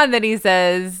later on. Then he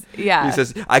says, yeah, he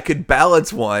says I could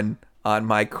balance one on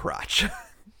my crotch.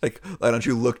 Like, why don't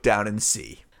you look down and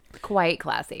see? Quite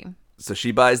classy. So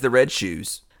she buys the red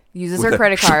shoes. Uses her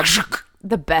credit card.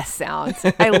 The best sound.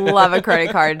 I love a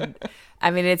credit card. I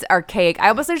mean, it's archaic. I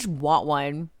almost just want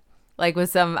one. Like with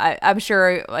some, I'm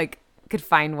sure like could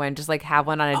find one. Just like have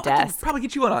one on a desk. I could probably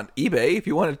get you one on eBay if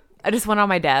you wanted. I just want on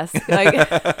my desk. Like,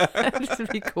 just would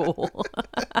be cool.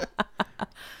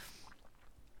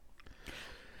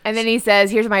 And then he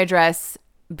says, "Here's my address.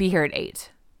 Be here at 8."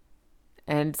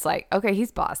 And it's like, okay,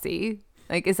 he's bossy.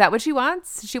 Like, is that what she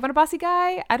wants? Does she want a bossy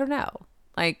guy? I don't know.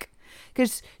 Like.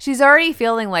 Because she's already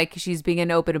feeling like she's being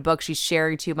an open book. She's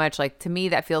sharing too much. Like, to me,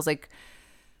 that feels like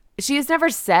she has never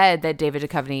said that David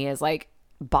Duchovny is like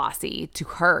bossy to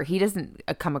her. He doesn't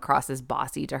come across as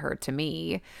bossy to her to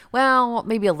me. Well,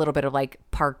 maybe a little bit of like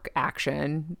park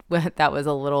action. That was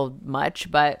a little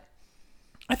much, but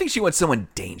I think she wants someone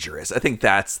dangerous. I think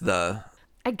that's the.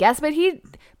 I guess, but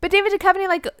David Duchovny,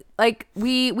 like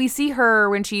we see her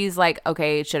when she's like,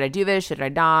 okay, should I do this? Should I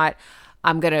not?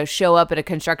 I'm going to show up at a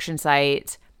construction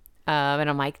site. And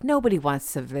I'm like, nobody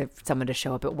wants someone to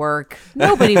show up at work.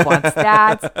 Nobody wants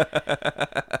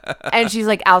that. And she's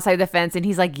like outside the fence, and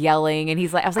he's like yelling, and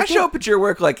he's like, I show up at your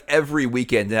work like every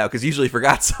weekend now because usually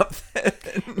forgot something.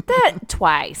 That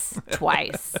twice.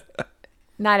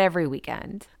 Not every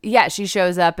weekend. Yeah, she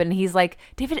shows up, and he's like,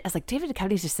 David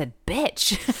Duchovny just said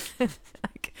bitch.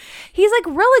 Like, he's like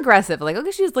real aggressive. Like,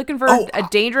 okay, she's looking for a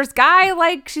dangerous guy.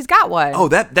 Like, she's got one. Oh,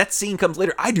 that scene comes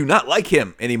later. I do not like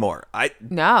him anymore.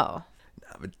 No.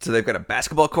 So they've got a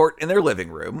basketball court in their living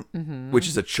room, which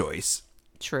is a choice.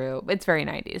 True. It's very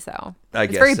 90s, though.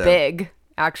 It's very big,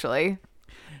 actually.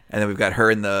 And then we've got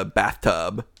her in the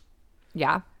bathtub.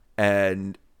 Yeah.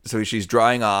 And so she's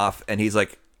drying off, and he's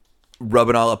like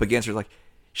rubbing all up against her. Like,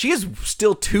 she is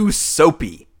still too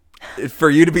soapy for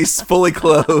you to be fully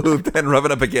clothed and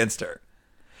rubbing up against her.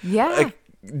 Yeah. Like,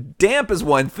 damp is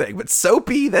one thing, but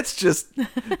soapy, that's just.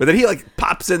 But then he like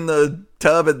pops in the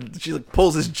tub and she like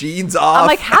pulls his jeans off. I'm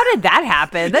like, how did that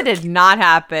happen? That did not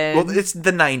happen. Well, it's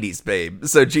the 90s, babe.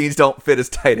 So jeans don't fit as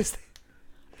tight as they.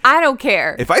 I don't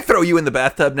care. If I throw you in the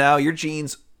bathtub now, your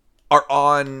jeans are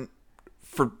on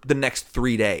for the next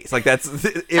 3 days. Like, that's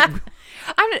it.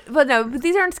 But no,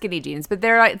 these aren't skinny jeans, but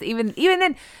they're like, even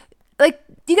then, like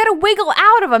you got to wiggle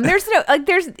out of them. There's no like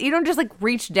there's you don't just like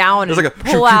reach down and like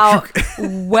pull out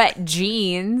wet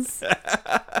jeans.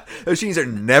 Those jeans are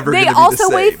never going to be the They same.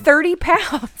 also weigh 30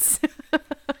 pounds.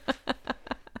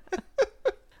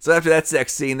 So after that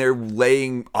sex scene, they're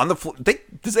laying on the floor.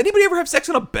 Does anybody ever have sex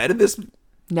on a bed in this?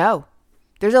 No.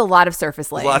 There's a lot of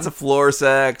surface laying. Lots of floor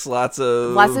sex, lots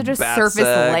of just bath surface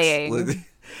sex. laying.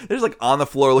 There's like on the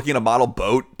floor looking at a model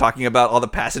boat, talking about all the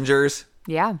passengers.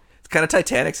 Yeah. It's kind of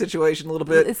Titanic situation a little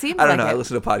bit. It seems I don't like know. it. I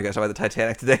listened to a podcast about the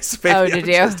Titanic today. So maybe Oh, did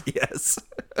you? Yes.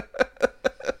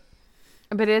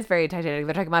 But it is very Titanic.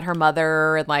 They're talking about her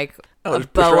mother and like a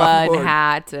just push her off boa the and board.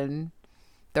 hat and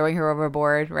throwing her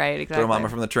overboard. Right. Exactly. Throw mama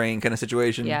from the train kind of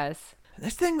situation. Yes.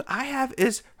 This thing I have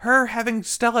is her having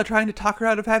Stella trying to talk her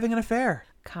out of having an affair.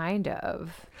 Kind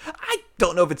of. I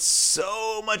don't know if it's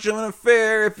so much of an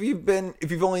affair if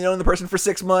you've only known the person for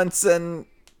 6 months and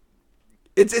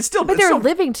it's still. But they're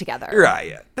living together.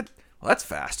 Right. Yeah. Well, that's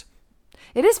fast.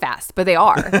 It is fast, but they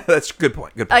are. That's a good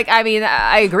point. Good point. Like, I mean,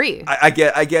 I agree. I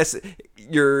guess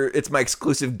it's my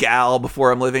exclusive gal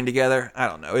before I'm living together. I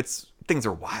don't know. Things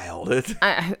are wild.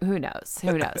 Who knows?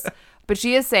 Who knows? But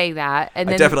she is saying that, and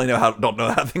I then definitely don't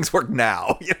know how things work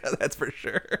now. Yeah, that's for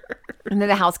sure. and then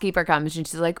the housekeeper comes and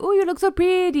she's like, "Oh, you look so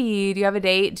pretty. Do you have a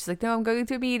date?" And she's like, "No, I'm going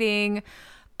to a meeting."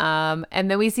 And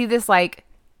then we see this like,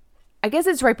 I guess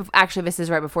it's right. Actually, this is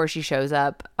right before she shows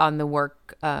up on the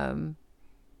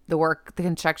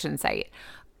construction site.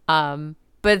 But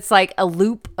it's like a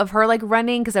loop of her like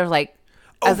running because there's like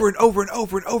over and over and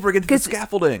over and over again to the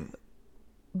scaffolding.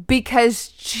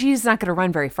 Because she's not going to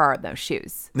run very far in those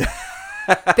shoes.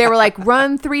 They were like,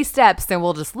 run 3 steps, then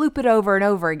we'll just loop it over and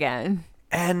over again.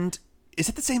 And is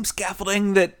it the same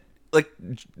scaffolding that like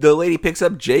the lady picks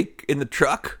up Jake in the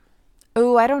truck?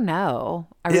 Oh, I don't know.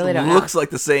 I really don't know. It looks like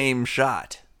the same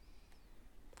shot.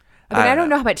 I don't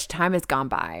know how much time has gone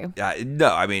by.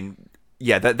 No, I mean,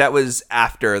 yeah, that was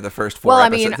after the first 4 Well, I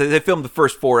episodes. mean- They filmed the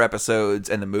first 4 episodes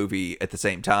and the movie at the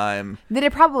same time. Then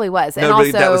it probably was. And No,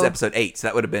 also, but that was episode 8, so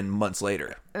that would have been months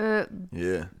later.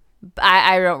 Yeah.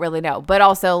 I don't really know. But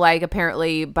also, like,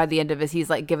 apparently by the end of this,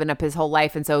 he's like given up his whole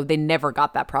life. And so they never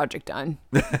got that project done.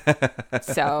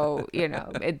 So,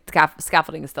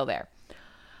 scaffolding is still there.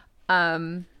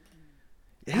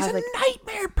 He's a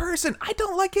nightmare person. I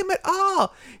don't like him at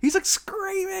all. He's like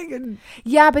screaming and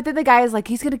Yeah, but then the guy is like,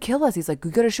 he's going to kill us. He's like,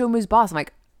 we got to show him who's boss. I'm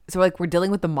like, so we're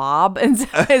dealing with the mob? And so,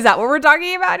 is that what we're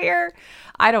talking about here?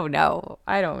 I don't know.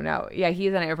 Yeah,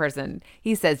 he's a nightmare person.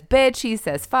 He says bitch. He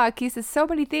says fuck. He says so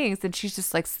many things. And she's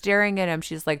just like staring at him.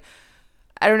 She's like,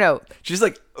 I don't know. she's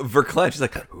like verklempt. She's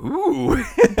like, ooh.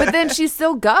 But then she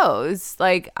still goes.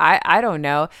 Like, I don't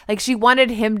know. Like she wanted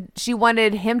him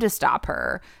to stop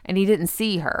her and he didn't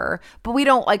see her. But we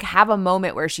don't like have a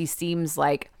moment where she seems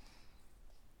like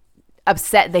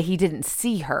upset that he didn't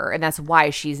see her. And that's why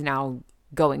she's now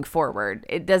going forward.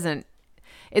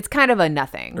 It's kind of a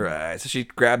nothing. Right. So she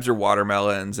grabs her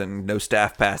watermelons and no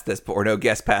staff past this or no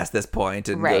guest past this point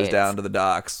and goes down to the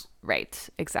docks. Right.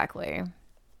 Exactly.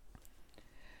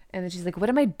 And then she's like, what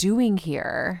am I doing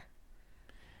here?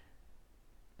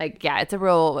 Like, yeah, it's a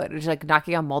real, she's like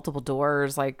knocking on multiple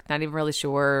doors, like not even really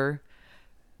sure.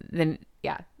 Then,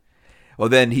 yeah. Well,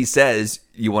 then he says,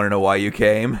 you want to know why you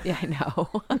came? Yeah, I know.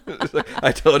 It's like,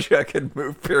 I told you I could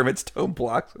move pyramid stone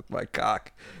blocks with my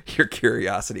cock. Your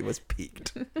curiosity was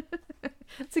piqued.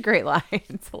 It's a great line.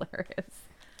 It's hilarious.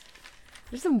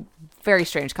 There's some very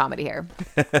strange comedy here.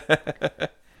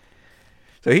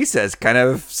 So he says, kind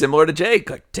of similar to Jake,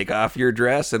 like, take off your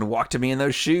dress and walk to me in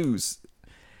those shoes.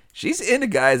 She's into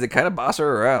guys that kind of boss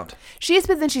her around. She is,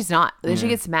 but then she's not. Then she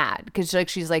gets mad because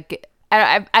she's like,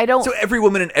 I don't. So every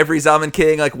woman in every Zaman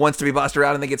King like wants to be bossed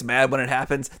around and then gets mad when it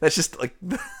happens. That's just like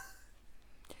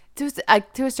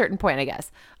to a certain point, I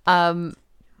guess.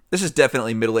 This is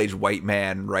definitely middle-aged white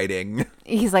man writing.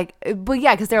 He's like, but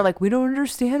yeah, because they're like, we don't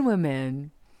understand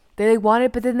women. They want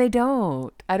it, but then they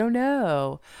don't. I don't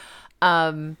know.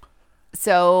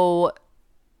 So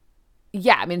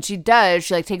yeah, I mean, she does.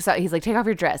 She like takes out. He's like, take off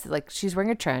your dress. Like she's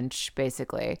wearing a trench,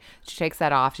 basically. She takes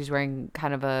that off. She's wearing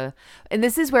kind of a, and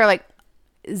this is where like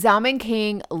Zaman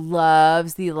King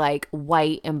loves the like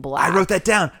white and black. I wrote that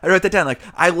down. Like,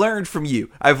 I learned from you.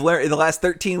 I've learned in the last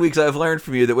 13 weeks. I've learned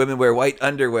from you that women wear white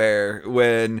underwear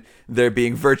when they're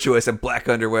being virtuous and black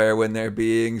underwear when they're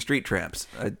being street tramps.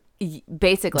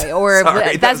 Basically, or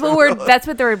Sorry, that's what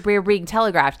we're being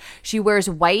telegraphed. She wears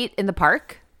white in the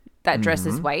park. That dress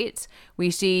is white.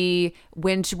 We see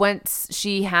once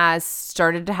she has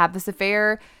started to have this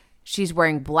affair, she's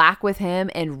wearing black with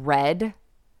him and red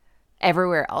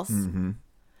everywhere else.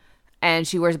 And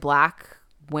she wears black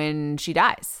when she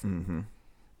dies.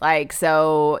 Like,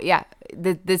 so yeah,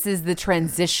 this is the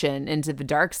transition into the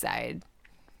dark side.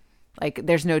 Like,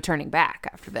 there's no turning back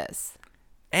after this.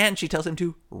 And she tells him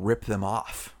to rip them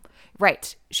off.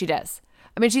 Right. She does.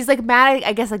 I mean, she's like mad.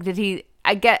 I guess, like,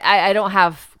 I don't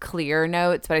have clear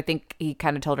notes, but I think he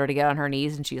kind of told her to get on her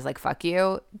knees and she's like, fuck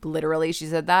you. Literally, she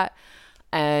said that.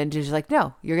 And she's like,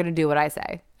 no, you're going to do what I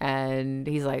say. And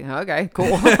he's like, okay,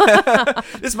 cool.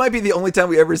 This might be the only time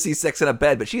we ever see sex in a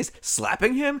bed, but she is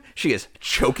slapping him. She is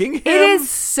choking him. It is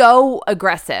so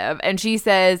aggressive. And she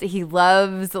says he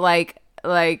loves like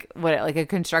a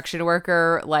construction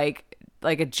worker, like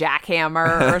a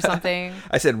jackhammer or something.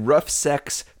 I said rough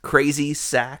sex, crazy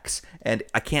sax, and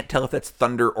I can't tell if that's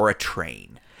thunder or a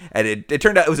train. And it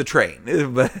turned out it was a train,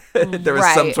 but there was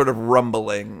some sort of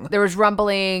rumbling. There was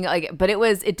rumbling, but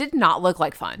it did not look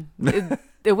like fun.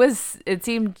 It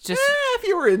seemed just. If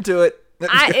you were into it,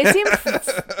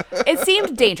 it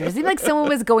seemed dangerous. It seemed like someone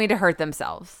was going to hurt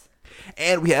themselves.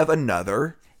 And we have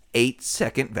another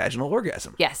 8-second vaginal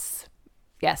orgasm. Yes,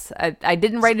 I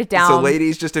didn't write it down. So,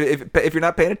 ladies, just if you're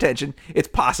not paying attention, it's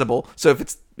possible. So if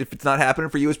it's not happening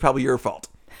for you, it's probably your fault.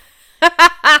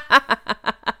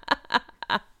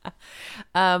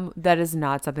 That is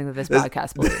not something that this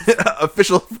podcast believes.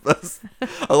 Official,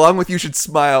 along with you should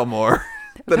smile more.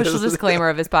 Official disclaimer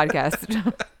of this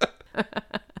podcast. I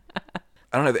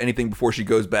don't have anything before she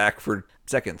goes back for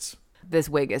seconds. This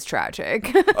wig is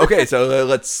tragic. Okay, so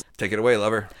let's take it away,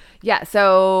 lover. Yeah,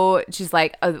 so she's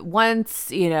like, once,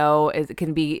 it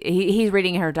can be, he's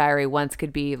reading her diary, once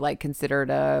could be like considered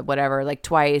a whatever, like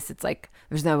twice, it's like,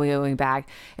 there's no going back.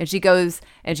 And she goes,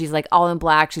 and she's like all in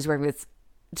black, she's wearing this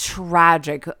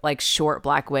tragic, like short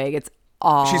black wig. It's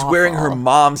awful. She's wearing her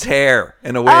mom's hair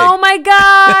in a wig. Oh my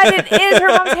God, it is her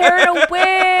mom's hair in a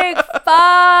wig.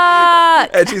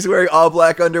 Fuck. And she's wearing all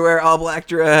black underwear, all black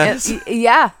dress.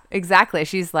 Yeah, exactly.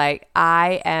 She's like,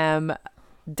 I am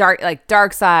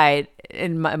dark side,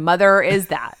 and my mother is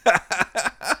that.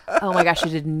 Oh my gosh, she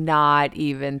did not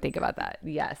even think about that.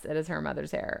 Yes, it is her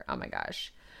mother's hair. Oh my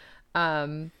gosh.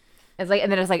 It's like,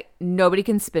 and then it's like, nobody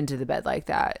can spin to the bed like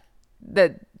that.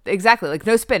 Exactly, like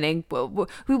no spinning.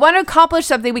 We want to accomplish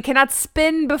something. We cannot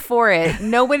spin before it.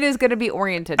 No one is going to be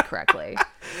oriented correctly.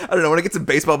 I don't know. When I get some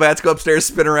baseball bats, go upstairs,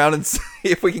 spin around, and see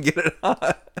if we can get it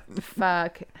on.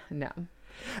 Fuck no.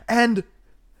 And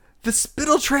the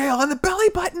spittle trail on the belly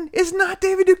button is not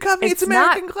David Duchovny. It's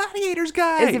American Gladiators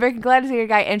guy. It's American Gladiator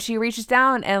guy, and she reaches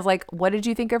down and is like, "What did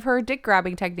you think of her dick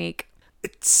grabbing technique?"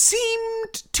 It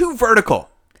seemed too vertical.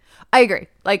 I agree.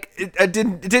 Like it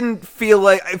didn't feel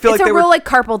like. I feel it's like a real like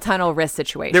carpal tunnel wrist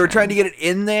situation. They were trying to get it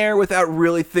in there without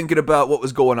really thinking about what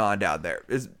was going on down there.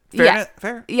 Is fair?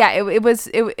 Fair? Yeah.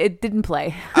 It didn't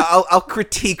play. I'll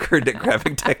critique her dick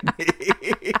grabbing technique.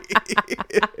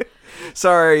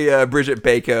 Sorry, Bridget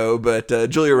Bako, but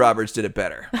Julia Roberts did it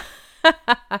better.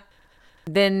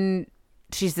 Then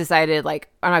she's decided, like,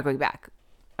 I'm not going back.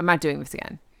 I'm not doing this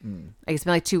again. Like, it's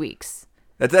been like 2 weeks.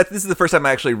 This is the first time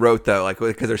I actually wrote, though, like,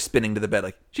 because they're spinning to the bed.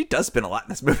 Like, she does spin a lot in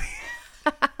this movie.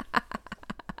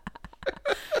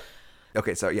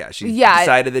 Okay, so yeah, she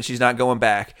decided that she's not going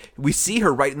back. We see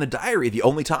her write in the diary the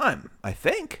only time, I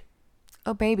think.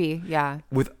 Oh, baby, yeah.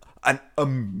 With an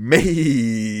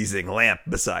amazing lamp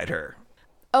beside her.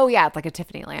 Oh, yeah, it's like a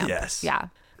Tiffany lamp. Yes. Yeah.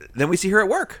 Then we see her at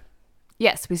work.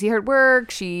 Yes, we see her at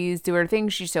work. She's doing her thing.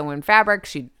 She's sewing fabric.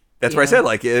 That's where I said,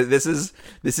 like, this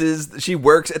is she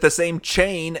works at the same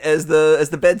chain as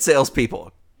the bed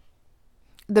salespeople.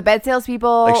 The bed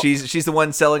salespeople. Like she's the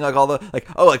one selling like all the like,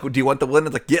 oh, like, do you want the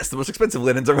linens? Like, yes, the most expensive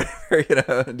linens or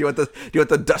whatever. Do you want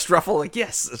the dust ruffle? Like,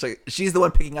 yes. It's like she's the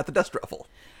one picking out the dust ruffle.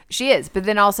 She is, but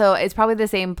then also it's probably the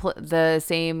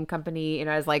same company,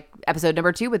 as like episode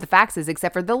number 2 with the faxes,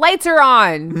 except for the lights are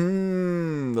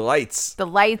on. The lights. The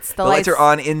lights are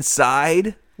on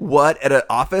inside. What, at an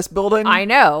office building? I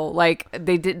know. Like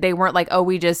they weren't like, oh,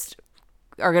 we just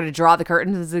are going to draw the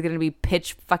curtains. Is it going to be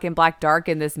pitch fucking black dark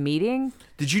in this meeting?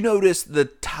 Did you notice the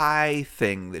tie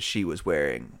thing that she was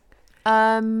wearing?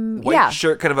 White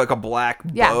shirt, kind of like a black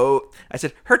bow. I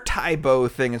said, her tie bow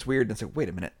thing is weird. And I said, wait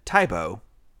a minute, tie bow?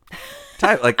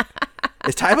 Like,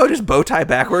 is tie bow just bow tie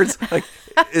backwards? Like,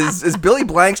 is Billy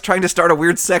Blanks trying to start a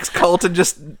weird sex cult and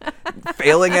just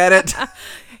failing at it?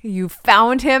 You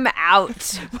found him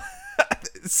out.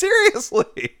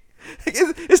 Seriously.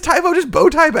 Is tie bow just bow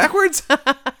tie backwards?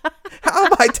 How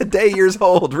am I today years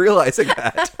old realizing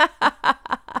that?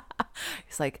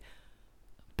 He's like,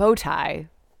 bow tie?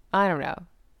 I don't know.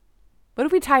 What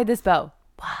if we tied this bow?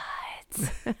 What?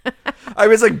 I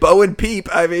was like bow and peep.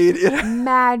 I mean,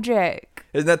 magic.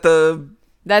 Isn't that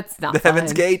That's not the fun.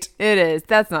 Heaven's Gate? It is.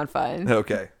 That's not fun.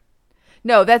 Okay.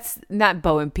 No, that's not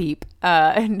Bo and Peep.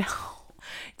 No,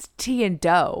 it's T and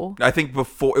Doe. I think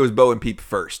before it was Bo and Peep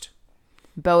first.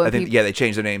 Bo and Peep. Peep. Yeah, they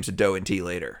changed their names to Doe and T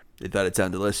later. They thought it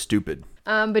sounded less stupid.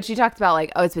 But she talked about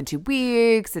like, oh, it's been 2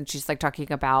 weeks, and she's like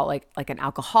talking about like an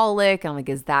alcoholic, and like,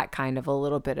 is that kind of a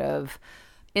little bit of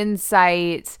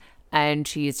insight? And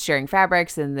she's sharing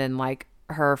fabrics, and then like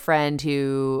her friend,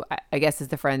 who I guess is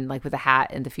the friend like with the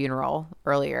hat in the funeral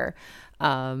earlier,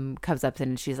 comes up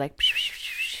and she's like,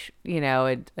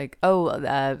 and like,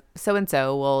 oh, so and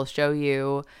so will show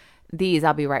you these.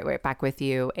 I'll be right back with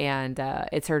you. And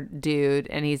it's her dude,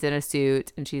 and he's in a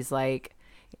suit, and she's like,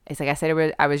 it's like, I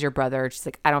said I was your brother. She's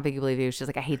like, I don't think you believe you. She's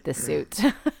like, I hate this suit.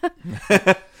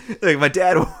 Like my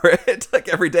dad wore it like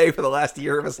every day for the last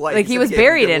year of his life. Like he was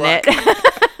buried in it.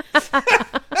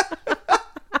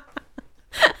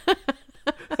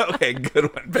 Okay,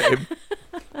 good one, babe.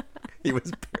 He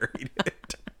was buried in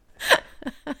it.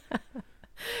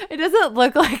 It doesn't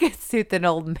look like a suit that an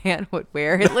old man would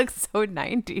wear. It looks so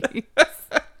 90s.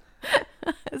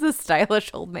 It's a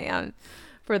stylish old man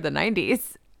for the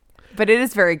 90s. But it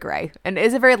is very gray, and it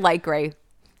is a very light gray.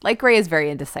 Light gray is very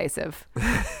indecisive.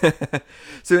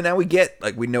 So now we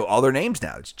know all their names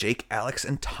now. It's Jake, Alex,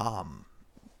 and Tom.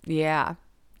 Yeah,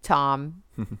 Tom.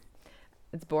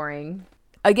 It's boring.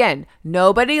 Again,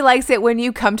 nobody likes it when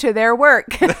you come to their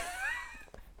work.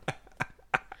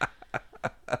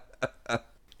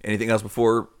 Anything else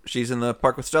before she's in the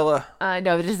park with Stella?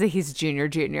 No, just that he's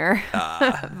junior.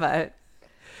 But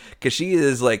because she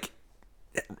is like,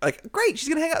 great, she's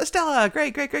gonna hang out with Stella.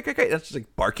 Great. And she's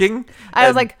like barking. I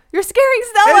was like, you're scaring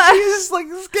Stella. And she's like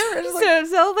scared. So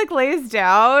Stella like lays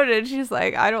down, and she's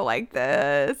like, I don't like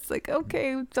this. Like,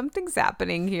 okay, something's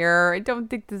happening here. I don't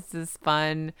think this is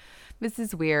fun. This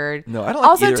is weird. No, I don't like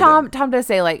also, either of them. Tom does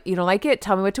say, like, you don't like it?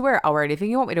 Tell me what to wear. I'll wear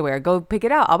anything you want me to wear. Go pick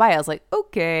it out. I'll buy it. I was like,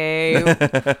 okay.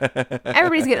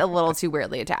 Everybody's getting a little too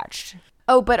weirdly attached.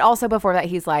 Oh, but also before that,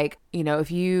 he's like,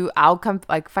 I'll come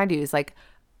like find you. He's like,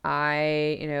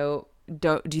 do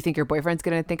you think your boyfriend's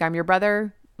going to think I'm your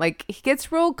brother? Like, he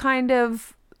gets real kind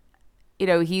of,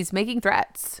 he's making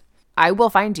threats. I will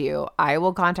find you. I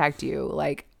will contact you.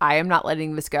 Like, I am not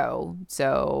letting this go.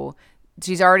 So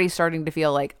she's already starting to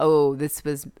feel like, oh, this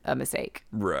was a mistake.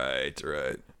 Right.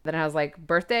 Then I was like,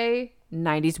 birthday,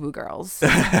 90s woo girls.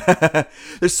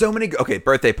 There's so many. Okay,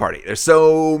 birthday party. There's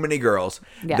so many girls.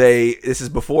 Yes. This is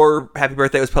before Happy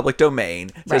Birthday was public domain.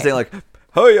 So they're Right. saying like,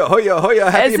 hoya,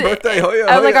 happy birthday, hoya.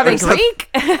 I was like, are they stuff. Greek?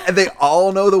 And they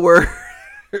all know the word.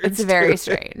 It's very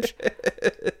strange.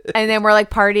 And then we're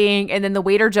like partying, and then the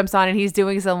waiter jumps on, and he's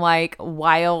doing some like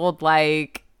wild,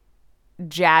 like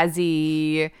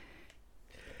jazzy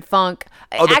funk.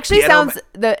 Oh, It actually piano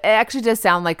it actually does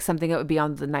sound like something that would be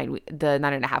on the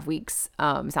 9.5 weeks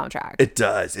soundtrack. It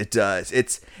does.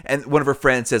 And one of her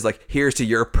friends says like, here's to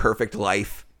your perfect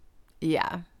life.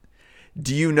 Yeah.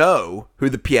 Do you know who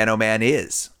the piano man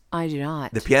is? I do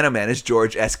not. The piano man is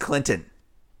George S. Clinton.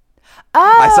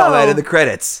 Oh, I saw that in the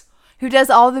credits. Who does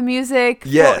all the music?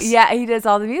 Yes. Yeah, he does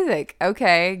all the music.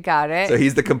 Okay, got it. So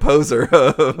he's the composer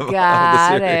of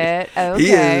Got the series. it. Okay.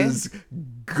 He is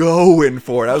going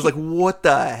for it. I was like, what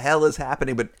the hell is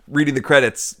happening? But reading the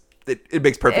credits, it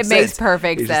makes perfect sense. It makes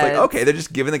perfect He's sense. just like, okay, they're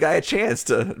just giving the guy a chance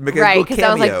to make a Right, little because cameo.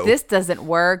 I was like, this doesn't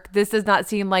work. This does not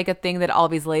seem like a thing that all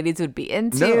these ladies would be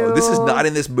into. No, this is not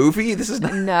in this movie. This is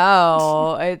not.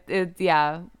 No,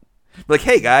 yeah. Like,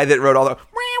 hey, guy that wrote all the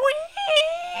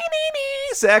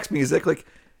sax music, like,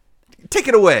 take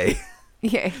it away.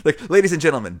 Yeah. Like, ladies and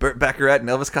gentlemen, Burt Bacharach and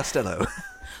Elvis Costello.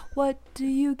 What do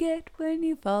you get when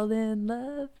you fall in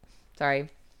love? Sorry,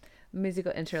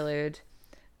 musical interlude.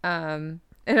 And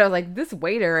I was like, this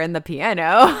waiter and the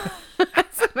piano.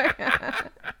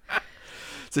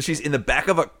 So she's in the back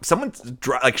of someone's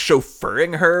like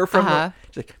chauffeuring her from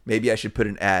she's like, maybe I should put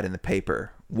an ad in the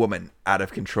paper. Woman out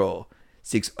of control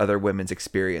seeks other women's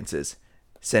experiences.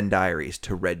 Send diaries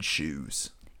to Red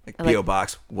Shoes. Like P.O.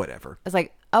 Box, whatever. I was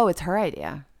like, oh, it's her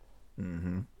idea.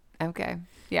 Mm-hmm. Okay.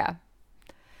 Yeah.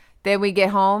 Then we get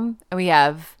home and we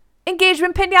have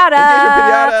engagement pinata.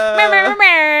 I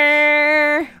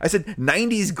said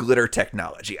 90s glitter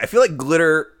technology. I feel like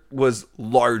glitter was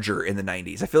larger in the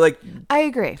 90s. I feel like I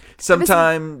agree.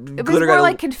 Sometime it was glitter more got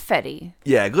like confetti.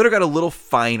 Yeah, glitter got a little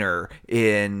finer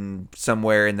in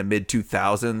somewhere in the mid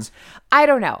 2000s. I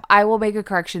don't know. I will make a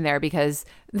correction there because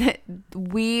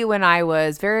when I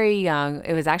was very young,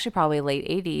 it was actually probably late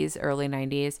 80s, early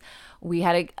 90s, we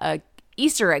had a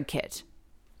Easter egg kit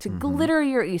to glitter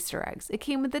your Easter eggs. It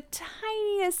came with the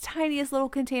tiniest little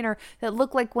container that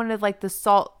looked like one of like the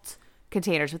salt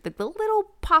containers with the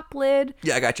little pop lid.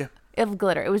 Yeah, I gotcha. Of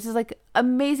glitter. It was just like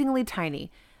amazingly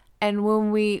tiny. And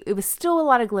when it was still a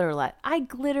lot of glitter left. I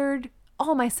glittered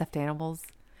all my stuffed animals,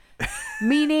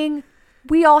 meaning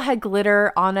we all had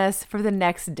glitter on us for the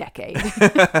next decade.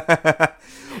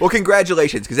 Well,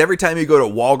 congratulations, because every time you go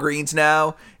to Walgreens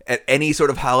now at any sort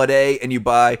of holiday and you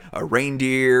buy a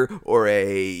reindeer or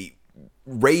a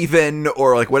raven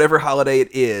or like whatever holiday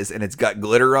it is, and it's got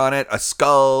glitter on it, a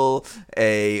skull,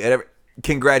 whatever.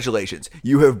 Congratulations,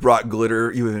 you have brought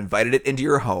glitter. You have invited it into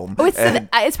your home. Oh,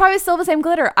 it's probably still the same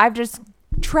glitter. I've just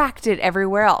tracked it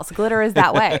everywhere else. Glitter is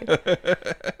that way.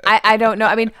 I don't know.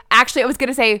 I mean, actually, I was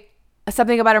gonna say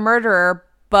something about a murderer,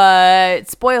 but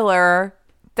spoiler,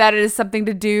 that is something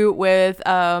to do with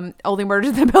Only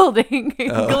Murders in the Building.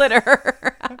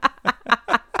 Glitter.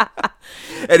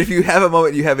 And if you have a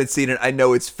moment you haven't seen it, I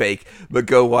know it's fake, but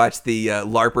go watch the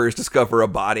LARPers discover a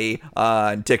body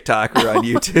on TikTok or on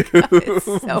YouTube. It's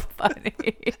so funny.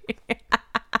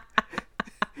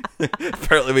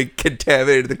 Apparently we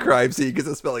contaminated the crime scene because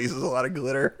the smell uses a lot of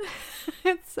glitter.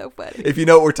 It's so funny. If you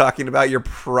know what we're talking about, you're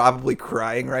probably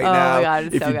crying right now. Oh my God,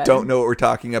 it's if so you good. don't know what we're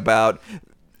talking about,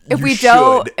 If you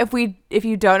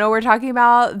don't know what we're talking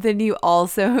about, then you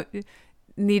also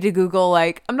need to Google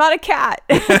like, I'm not a cat,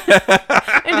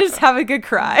 and just have a good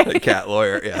cry. A cat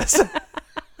lawyer, yes.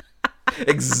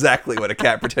 Exactly what a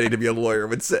cat pretending to be a lawyer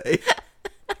would say.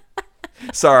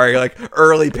 Sorry, like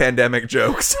early pandemic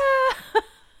jokes.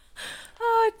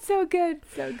 Oh, it's so good.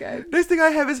 So good. Next thing I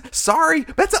have is, sorry,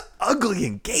 that's an ugly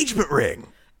engagement ring.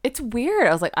 It's weird.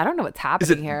 I was like, I don't know what's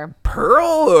happening here.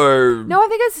 Pearl or no? I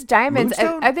think it's diamonds.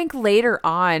 I think later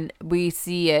on we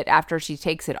see it after she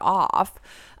takes it off,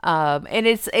 and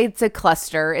it's a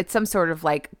cluster. It's some sort of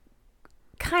like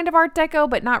kind of Art Deco,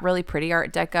 but not really pretty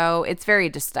Art Deco. It's very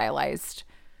just stylized.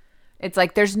 It's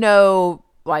like there's no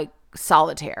like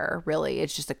solitaire really.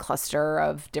 It's just a cluster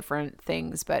of different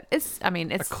things. But it's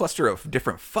a cluster of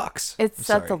different fucks.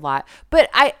 That's a lot.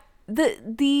 But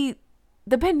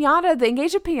the pinata, the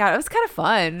engagement pinata, it was kind of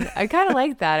fun. I kind of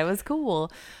liked that. It was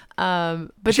cool. But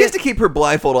she has to keep her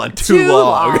blindfold on too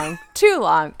long. Too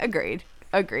long. Agreed.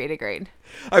 I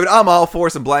mean, I'm all for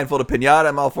some blindfolded pinata.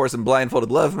 I'm all for some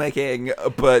blindfolded lovemaking.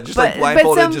 But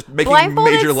blindfolded, just making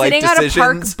major life decisions. Sitting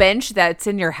on a park bench that's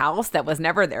in your house that was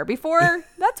never there before.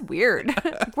 That's weird.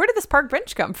 Where did this park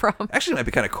bench come from? Actually, it might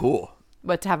be kind of cool.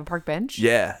 What, to have a park bench?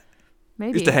 Yeah.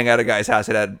 Maybe. Used to hang out at a guy's house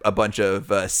that had a bunch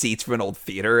of seats from an old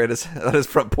theater on his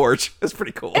front porch. It's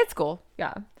pretty cool. It's cool,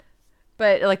 yeah.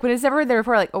 But like when it's never there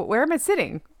before, like, oh, where am I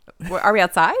sitting? Are we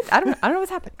outside? I don't know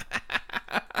what's happening.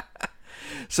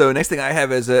 So next thing I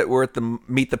have is we're at the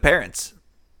Meet the Parents.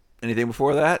 Anything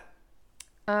before that?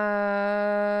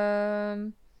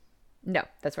 No,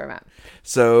 that's where I'm at.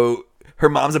 So her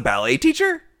mom's a ballet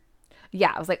teacher?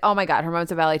 Yeah, I was like, oh my God, her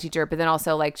mom's a ballet teacher. But then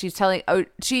also like she's telling,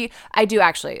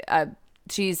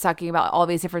 she's talking about all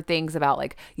these different things about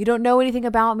like, you don't know anything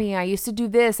about me. I used to do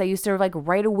this. I used to like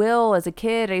write a will as a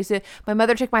kid. My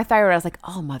mother took my thyroid. I was like,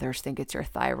 all mothers think it's your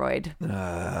thyroid.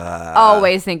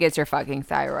 Always think it's your fucking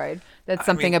thyroid. That's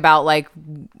something about like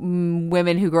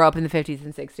women who grow up in the 50s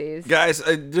and 60s. Guys,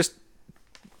 just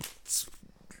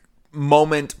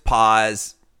moment,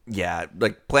 pause. Yeah,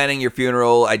 like planning your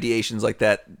funeral, ideations like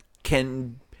that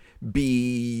can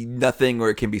be nothing or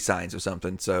it can be signs of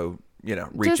something. So,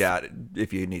 reach out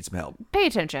if you need some help. Pay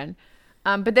attention.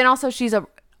 But then also she's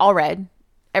all red.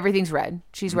 Everything's red.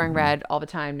 She's wearing red all the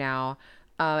time now.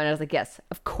 And I was like, yes,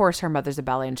 of course her mother's a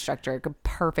ballet instructor.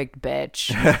 Perfect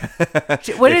bitch.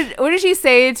 What did she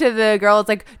say to the girl? It's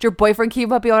like, did your boyfriend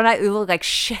keep up you all night? You look like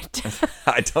shit.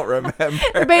 I don't remember.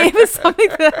 But it was something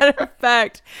to that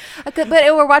effect. But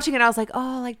we're watching it and I was like,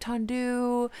 oh, like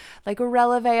tendu, like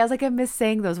releve. I was like, I miss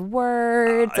saying those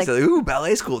words. I said, ooh,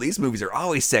 ballet school. These movies are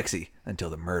always sexy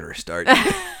until the murder starts.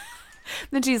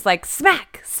 Then she's like,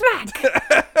 smack, smack.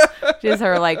 She's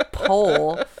her like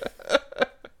pole.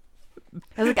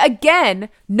 I was like, again,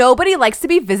 nobody likes to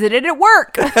be visited at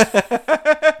work.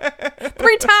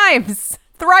 3 times.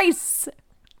 Thrice.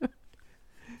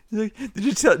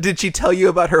 Did she tell you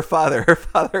about her father? Her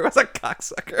father was a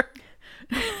cocksucker.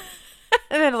 And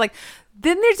then I was like,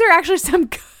 then there's actually some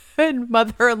good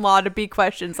mother-in-law to be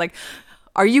questions. Like,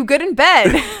 are you good in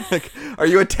bed? Like, are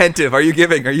you attentive? Are you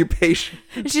giving? Are you patient?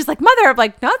 And she's like, mother. I'm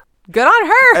like, not good on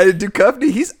her. And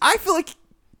Duchovny, I feel like,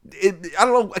 I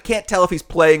don't know. I can't tell if he's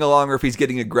playing along or if he's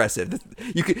getting aggressive.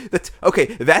 That's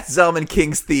Zalman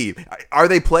King's theme. Are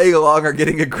they playing along or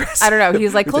getting aggressive? I don't know.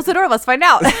 He's like, close the door. Let's find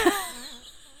out.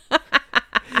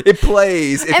 It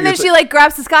plays. And then she like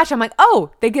grabs the scotch. I'm like,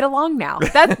 oh, they get along now.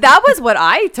 That was what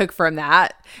I took from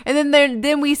that. And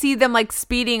then we see them like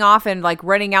speeding off and like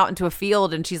running out into a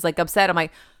field. And she's like upset. I'm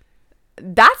like,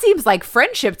 that seems like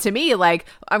friendship to me. Like,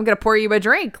 I'm going to pour you a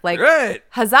drink. Like, right.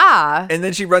 Huzzah. And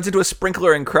then she runs into a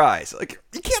sprinkler and cries. Like,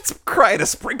 you can't cry at a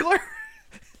sprinkler.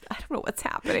 I don't know what's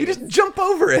happening. You just jump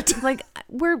over it. Like,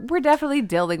 we're definitely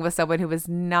dealing with someone who is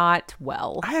not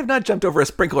well. I have not jumped over a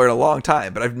sprinkler in a long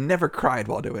time, but I've never cried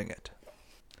while doing it.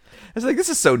 I was like, this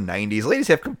is so 90s. Ladies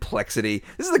have complexity.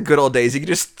 This is the good old days. You could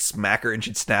just smack her and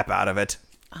she'd snap out of it.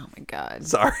 Oh, my God.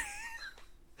 Sorry.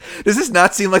 Does this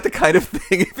not seem like the kind of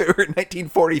thing if it were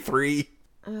 1943?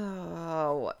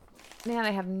 Oh, man,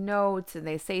 I have notes and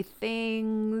they say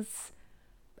things.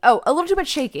 Oh, a little too much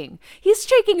shaking. He's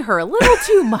shaking her a little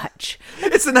too much.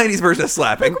 It's the 90s version of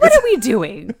slapping. Like, what are we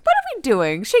doing? What are we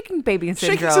doing? Shaking baby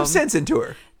syndrome. Shaking some sense into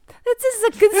her.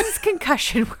 This is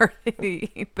concussion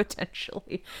worthy,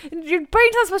 potentially. Your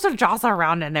brain's not supposed to jostle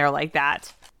around in there like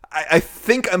that. I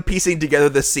think I'm piecing together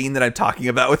the scene that I'm talking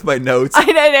about with my notes.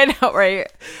 I know, right?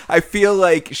 I feel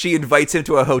like she invites him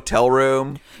to a hotel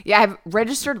room. Yeah, I have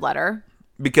registered letter.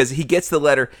 Because he gets the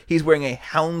letter. He's wearing a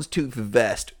houndstooth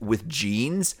vest with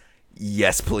jeans.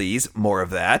 Yes, please. More of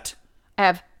that. I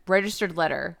have registered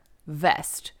letter,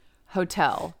 vest,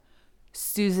 hotel,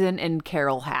 Susan and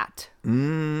Carol hat.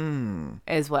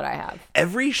 Is what I have.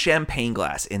 Every champagne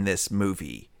glass in this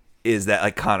movie is that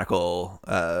like conical,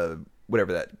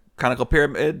 whatever that, conical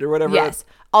pyramid or whatever. Yes.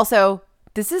 Also,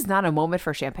 this is not a moment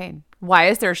for champagne. Why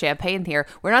is there champagne here?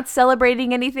 We're not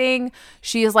celebrating anything.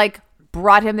 She is like,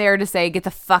 brought him there to say, get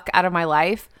the fuck out of my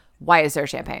life. Why is there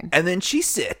champagne? And then she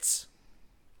sits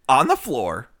on the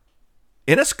floor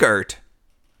in a skirt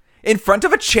in front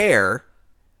of a chair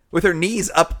with her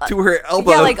knees up to her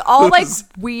elbows. Yeah, like all like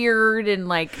weird and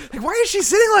like why is she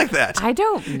sitting like that? I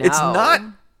don't know. It's not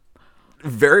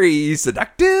very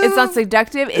seductive. It's not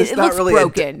seductive. It looks really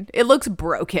broken. It looks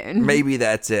broken. Maybe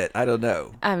that's it. I don't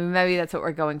know. I mean, maybe that's what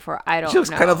we're going for. I don't know. She looks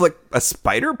kind of like a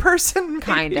spider person. Maybe?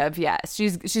 Kind of, yes.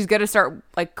 She's gonna start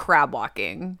like crab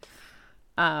walking.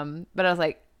 But I was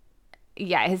like,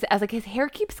 yeah, his hair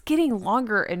keeps getting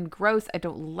longer and gross. I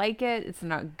don't like it. It's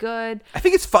not good. I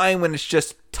think it's fine when it's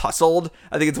just tousled.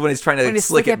 I think it's when he's trying to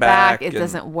slick it back. It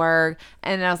doesn't work.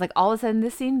 And I was like, all of a sudden,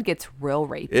 this scene gets real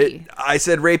rapey. I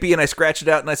said rapey and I scratched it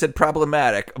out and I said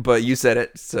problematic, but you said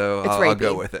it, so I'll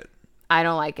go with it. I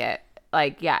don't like it.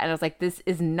 Like, yeah. And I was like, this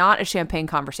is not a champagne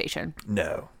conversation.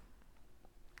 No.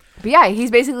 But yeah, he's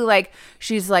basically like,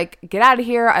 she's like, get out of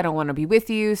here. I don't want to be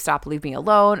with you. Stop, leave me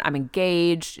alone. I'm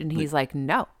engaged. And he's like,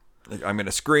 no. Like, I'm going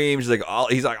to scream. She's like,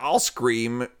 I'll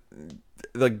scream.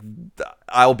 Like,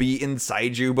 I'll be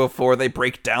inside you before they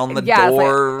break down the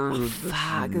door. Like,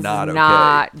 fuck, this is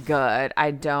not good.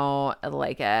 I don't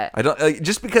like it. I don't,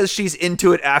 just because she's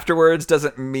into it afterwards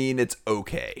doesn't mean it's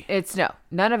okay.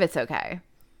 None of it's okay.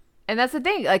 And that's the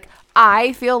thing. Like,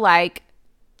 I feel like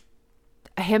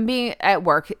him being at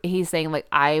work, he's saying like,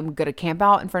 I'm gonna camp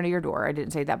out in front of your door. I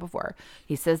didn't say that before.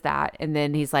 He says that, and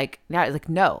then he's like,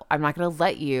 no, I'm not gonna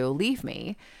let you leave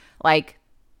me. Like,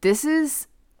 this is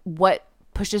what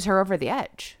pushes her over the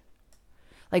edge.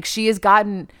 Like, she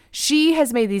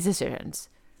has made these decisions.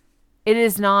 It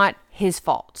is not his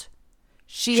fault.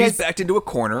 She's backed into a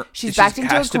corner. She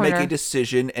has to make a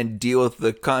decision and deal with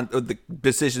the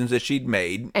decisions that she'd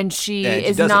made. And she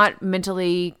is not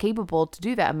mentally capable to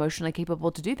do that, emotionally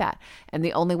capable to do that. And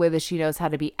the only way that she knows how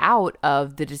to be out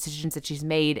of the decisions that she's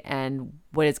made and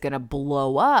what is going to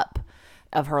blow up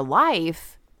of her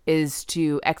life is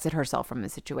to exit herself from the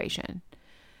situation.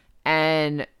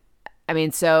 And I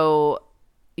mean, so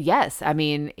yes, I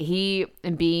mean, he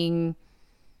and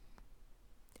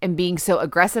being so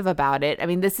aggressive about it. I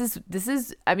mean, this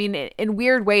is, I mean, in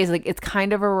weird ways, like, it's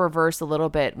kind of a reverse a little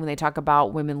bit when they talk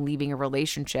about women leaving a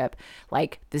relationship.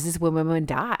 Like, this is when women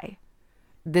die.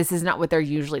 This is not what they're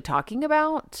usually talking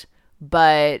about,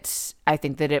 but I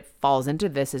think that it falls into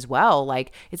this as well.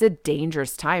 Like, it's a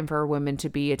dangerous time for women to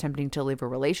be attempting to leave a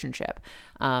relationship,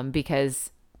 because,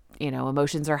 you know,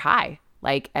 emotions are high,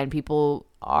 like, and people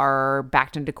are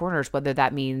backed into corners, whether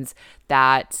that means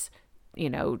that, you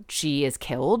know, she is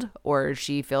killed or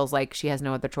she feels like she has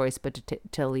no other choice but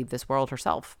to leave this world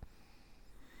herself.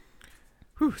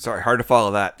 Whew, sorry, hard to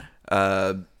follow that.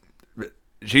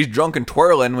 She's drunk and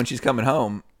twirling when she's coming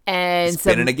home. And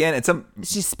spinning again.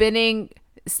 She's spinning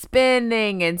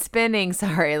and spinning.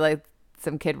 Sorry, like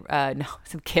some kid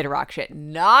rock shit.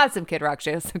 Not some kid rock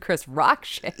shit. Some Chris Rock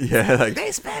shit. Yeah, like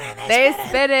they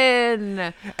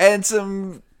spinning. And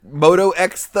some Moto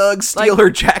X thugs steal her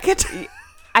jacket.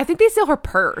 I think they steal her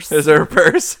purse. Is it her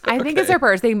purse? I think it's her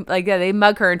purse. They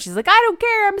mug her and she's like, I don't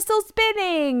care. I'm still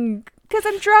spinning because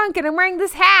I'm drunk and I'm wearing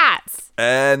this hat.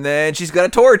 And then she's got a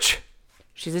torch.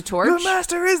 She's a torch. Your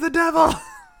master is the devil.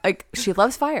 Like, she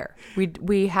loves fire.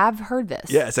 We have heard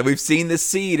this. Yes, and we've seen this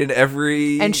seed in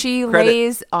every And she credit.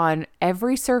 lays on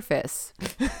every surface.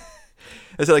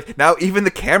 And so, like, now even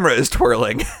the camera is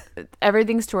twirling.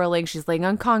 Everything's twirling. She's laying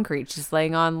on concrete. She's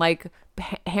laying on, like,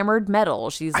 hammered metal.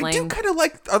 She's I laying... do kind of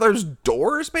like, are those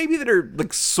doors maybe that are,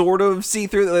 like, sort of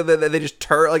see-through? They just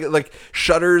turn, like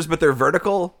shutters, but they're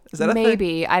vertical? Is that a thing?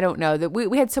 Maybe. I don't know. That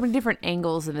we had so many different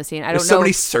angles in the scene. There's so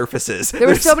many surfaces. There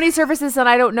were so many surfaces, and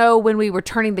I don't know when we were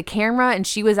turning the camera and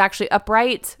she was actually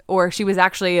upright or she was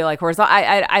actually, like, horizontal.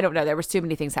 I don't know. There was too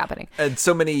many things happening. And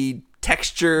so many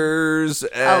textures.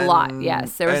 And, a lot,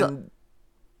 yes. There was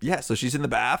yeah, so she's in the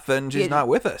bath and she's not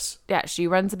with us. Yeah, she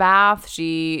runs a bath.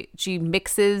 She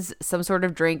mixes some sort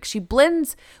of drink. She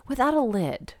blends without a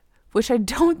lid, which I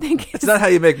don't think is... It's not how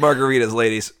you make margaritas,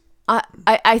 ladies.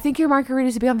 I think your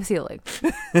margaritas should be on the ceiling.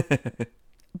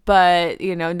 But,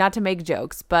 not to make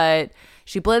jokes, but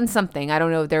she blends something. I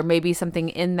don't know. There may be something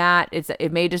in that.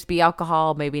 It may just be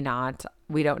alcohol, maybe not.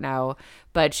 We don't know.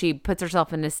 But she puts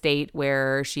herself in a state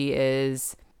where she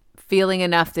is feeling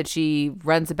enough that she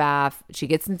runs a bath. She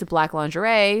gets into black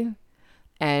lingerie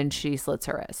and she slits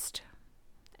her wrist.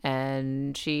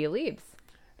 And she leaves.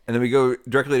 And then we go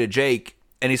directly to Jake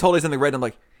and he's holding something red. And I'm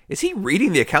like, is he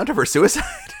reading the account of her suicide?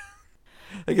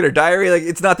 Like in her diary, like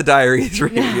it's not the diary he's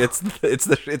reading. No.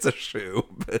 It's a shoe.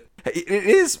 But it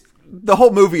is, the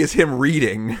whole movie is him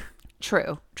reading.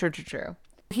 True.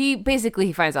 He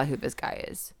finds out who this guy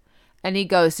is, and he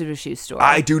goes to the shoe store.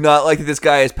 I do not like that this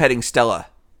guy is petting Stella.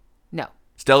 No,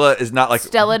 Stella is not like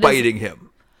biting him.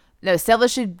 No, Stella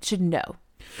should know.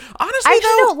 Honestly, I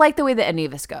don't like the way that any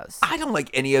of this goes. I don't like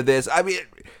any of this. I mean,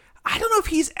 I don't know if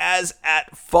he's as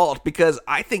at fault because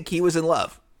I think he was in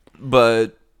love,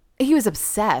 but. He was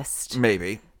obsessed.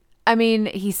 Maybe. I mean,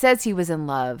 he says he was in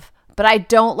love, but I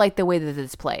don't like the way that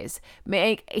this plays.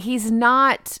 He's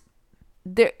not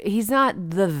the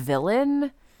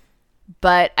villain,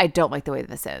 but I don't like the way that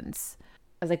this ends.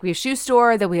 I was like, we have shoe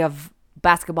store, then we have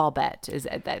basketball bet.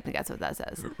 I think that's what that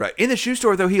says. Right. In the shoe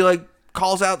store, though, he like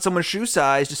calls out someone's shoe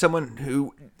size to someone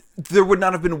who there would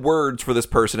not have been words for this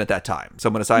person at that time.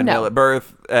 Someone assigned male at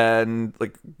birth, and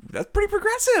like that's pretty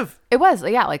progressive. It was,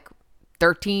 yeah, like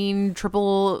 13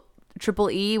 triple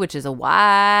E, which is a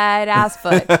wide ass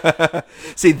foot.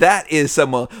 See, that is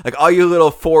someone like all you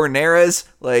little foreigners,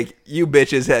 like you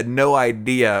bitches had no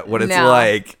idea what it's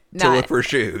like to look for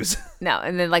shoes. No,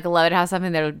 and then like 11 has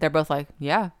something. They're both like,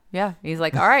 yeah. He's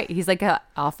like, all right. He's like,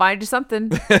 I'll find you something.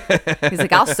 He's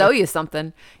like, I'll sew you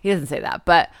something. He doesn't say that,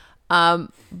 but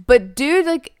dude,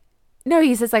 like, no,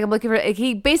 he says like I'm looking for. Like,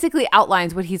 he basically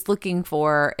outlines what he's looking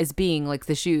for as being like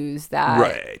the shoes that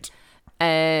right.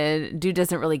 And dude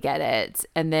doesn't really get it.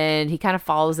 And then he kind of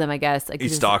follows him, I guess. Like he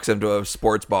stalks him to a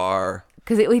sports bar.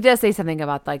 Because he does say something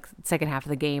about like second half of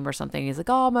the game or something. He's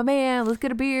like, oh, my man, let's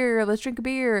get a beer. Let's drink a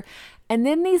beer. And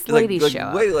then these ladies show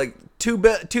up. Wait, like two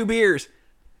beers.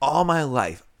 All my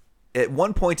life. At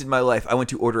one point in my life, I went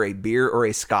to order a beer or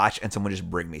a scotch and someone just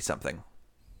bring me something.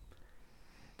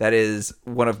 That is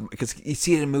one of, because you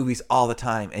see it in movies all the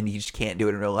time and you just can't do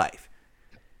it in real life.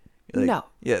 Like, no.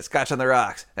 Yeah, Scotch on the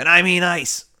rocks. And I mean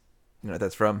ice. You know what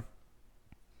that's from?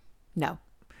 No.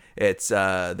 It's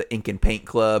the Ink and Paint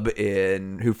Club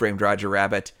in Who Framed Roger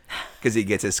Rabbit. Because he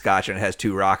gets his scotch and it has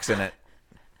two rocks in it.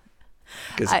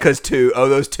 Because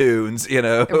those tunes, you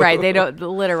know. Right, they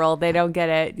don't get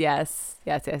it. Yes.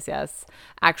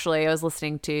 Actually, I was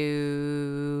listening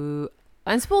to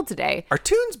Unspooled today. Are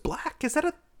tunes black? Is that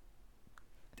a...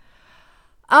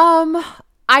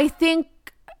 I think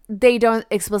they don't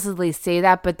explicitly say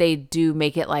that, but they do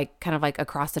make it like kind of like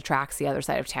across the tracks the other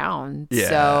side of town. Yeah,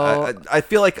 so I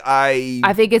feel like I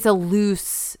think it's a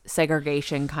loose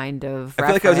segregation kind of I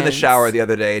feel like I was in the shower the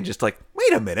other day and just like,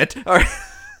 wait a minute.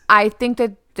 I think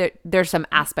that there's some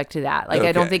aspect to that. Like, okay.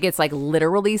 I don't think it's like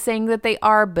literally saying that they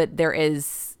are, but there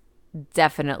is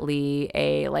definitely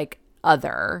a like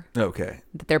other that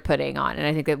they're putting on. And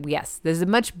I think that, yes, there's a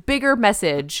much bigger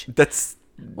message. That's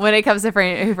when it comes to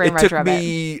frame it took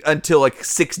me until like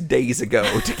 6 days ago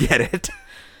to get it.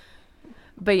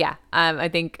 But yeah, I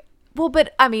think, well,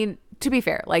 but I mean, to be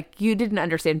fair, like you didn't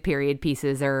understand period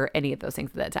pieces or any of those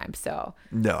things at that time. So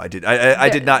no, I did. I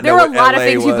did not know. There were a lot LA of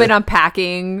things was. You've been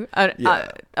unpacking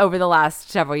over the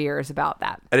last several years about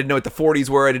that. I didn't know what the 40s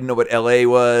were. I didn't know what LA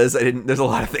was. There's a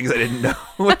lot of things I didn't know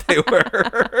what they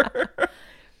were.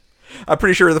 I'm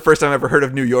pretty sure the first time I ever heard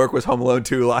of New York was Home Alone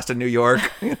 2, Lost in New York.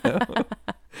 You know?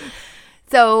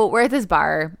 So we're at this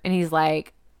bar, and he's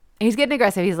getting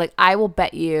aggressive. He's like, I will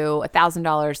bet you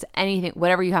 $1,000 to anything,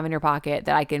 whatever you have in your pocket,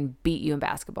 that I can beat you in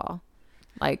basketball.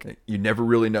 Like, you never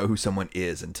really know who someone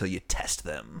is until you test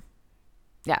them.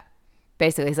 Yeah.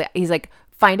 Basically, he's like,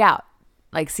 find out.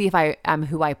 Like, see if I am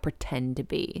who I pretend to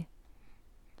be.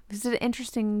 This is an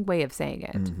interesting way of saying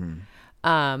it.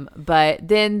 Mm-hmm. But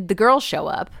then the girls show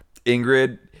up.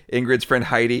 Ingrid's friend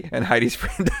Heidi, and Heidi's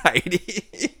friend Heidi.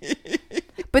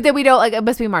 But then we don't, like, it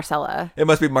must be Marcella. It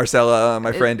must be Marcella,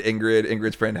 my friend Ingrid,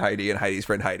 Ingrid's friend Heidi, and Heidi's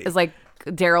friend Heidi. It's like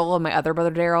Daryl and my other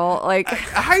brother Daryl. Like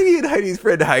Heidi and Heidi's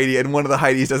friend Heidi, and one of the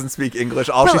Heidis doesn't speak English.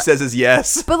 All she says is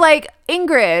yes. But like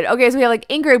Ingrid, okay, so we have like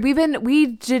Ingrid. We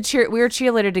were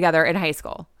cheerleader together in high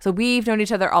school, so we've known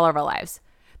each other all of our lives.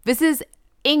 This is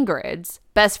Ingrid's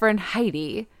best friend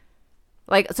Heidi.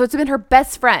 Like, so it's been her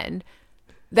best friend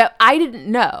that I didn't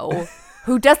know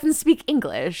who doesn't speak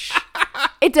English.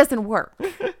 It doesn't work.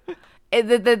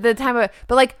 The time of,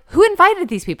 but like, who invited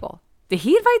these people? Did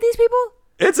he invite these people?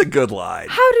 It's a good line.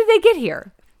 How did they get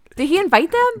here? Did he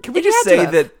invite them? Can we just say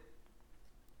that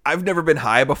I've never been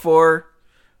high before?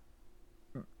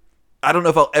 I don't know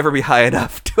if I'll ever be high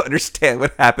enough to understand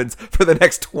what happens for the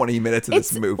next 20 minutes of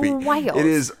this movie. It's wild. It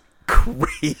is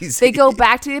crazy. They go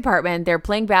back to the apartment. They're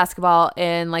playing basketball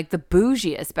in like the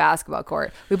bougiest basketball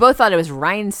court. We both thought it was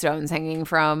rhinestones hanging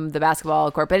from the basketball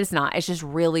court, but it's not. It's just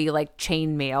really like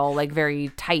chainmail, like very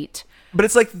tight. But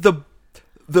it's like the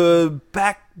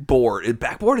backboard.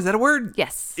 Backboard, is that a word?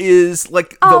 Yes. Is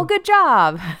like good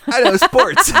job. I know,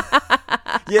 sports.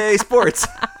 Yay, sports.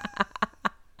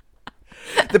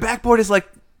 The backboard is like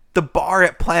the bar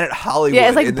at Planet Hollywood. Yeah,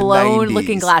 it's like in blown the 90s.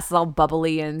 looking glasses, all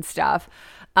bubbly and stuff.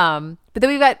 But then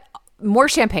we've got more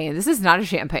champagne. This is not a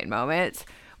champagne moment.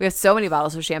 We have so many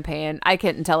bottles of champagne. I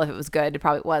couldn't tell if it was good. It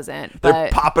probably wasn't. But they're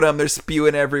popping them. They're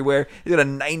spewing everywhere. You got a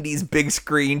 90s big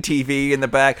screen TV in the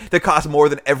back that costs more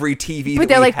than every TV But that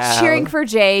they're we like have. cheering for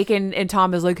Jake, and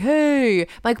Tom is like, hey.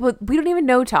 Like, well, we don't even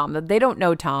know Tom. They don't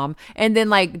know Tom. And then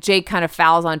like Jake kind of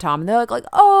fouls on Tom, and they're like,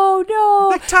 oh no.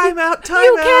 Like, time out.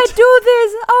 You can't do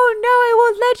this. Oh no, I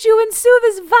won't let you ensue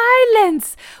this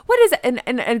violence. What is it?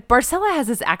 And Marcella has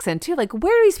this accent too. Like,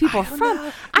 where are these people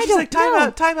from? I don't like,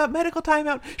 know. Time out, medical time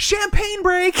out. Champagne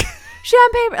break.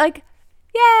 Champagne, like,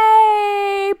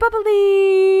 yay,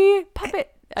 bubbly, pop it.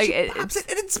 She pops it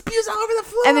and it spews all over the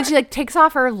floor. And then she like takes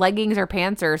off her leggings or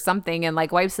pants or something and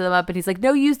like wipes them up. And he's like,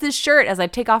 no, use this shirt. As I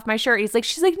take off my shirt,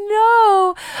 she's like,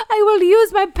 no, I will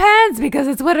use my pants because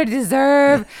it's what I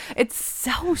deserve. It's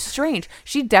so strange.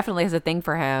 She definitely has a thing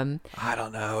for him. I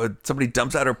don't know. Somebody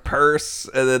dumps out her purse,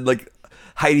 and then like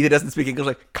Heidi that doesn't speak English,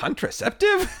 like,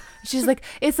 contraceptive. She's like,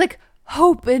 it's like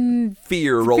hope and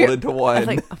fear rolled into one.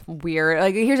 Like, weird.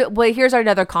 Like, here's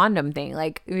another condom thing.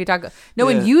 Like, we talk, no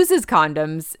one uses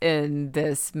condoms in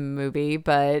this movie,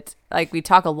 but like we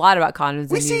talk a lot about condoms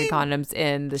and using condoms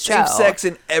in the show. Safe sex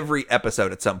in every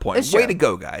episode at some point. Way to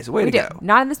go, guys. Way to go.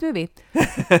 Not in this movie.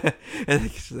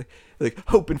 And like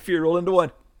hope and fear roll into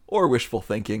one, or wishful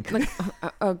thinking. Like,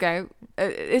 okay,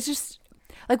 it's just.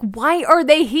 Like, why are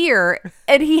they here?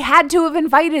 And he had to have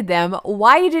invited them.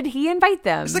 Why did he invite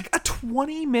them? It's like a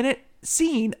 20-minute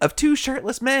scene of two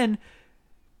shirtless men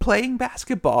playing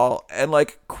basketball and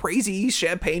like crazy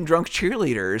champagne drunk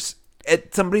cheerleaders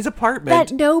at somebody's apartment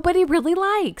that nobody really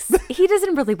likes. He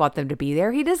doesn't really want them to be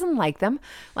there. He doesn't like them.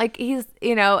 Like, he's,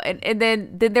 and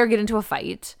then they're getting into a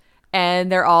fight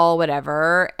and they're all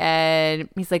whatever. And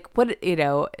he's like, what,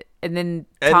 and then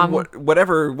Tom. And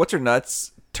whatever, what's her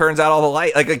nuts? Turns out all the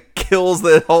light, like, it kills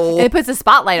the whole. And it puts a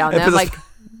spotlight on them,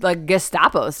 like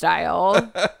Gestapo style.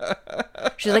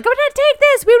 She's like, I'm gonna take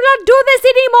this. We will not do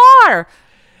this anymore.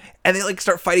 And they like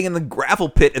start fighting in the gravel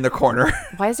pit in the corner.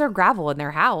 Why is there gravel in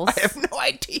their house? I have no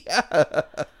idea.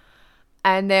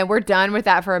 And then we're done with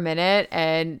that for a minute,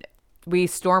 and we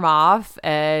storm off.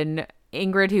 And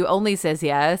Ingrid, who only says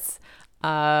yes,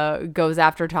 goes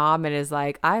after Tom and is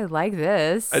like, I like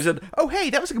this. I said, oh, hey,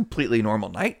 that was a completely normal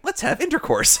night. Let's have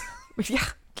intercourse. Yeah,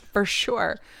 for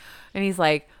sure. And he's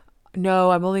like, no,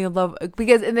 I'm only in love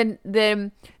because, and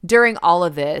then during all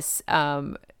of this,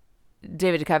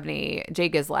 David Duchovny,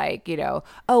 Jake is like,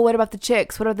 oh, what about the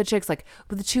chicks? What about the chicks? Like,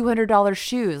 with the $200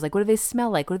 shoes? Like, what do they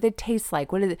smell like? What do they taste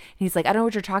like? And he's like, I don't know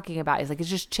what you're talking about. He's like, it's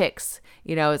just chicks.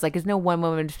 It's like, it's no one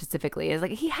woman specifically. It's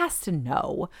like, he has to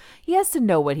know. He has to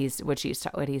know what he's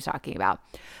talking about.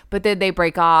 But then they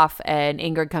break off and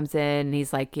Ingrid comes in and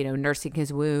he's like, nursing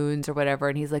his wounds or whatever.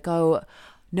 And he's like, oh,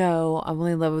 no, I'm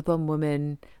only in love with one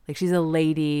woman. Like, she's a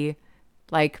lady.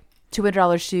 Like,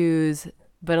 $200 shoes,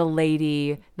 but a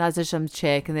lady, not just some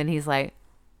chick. And then he's like,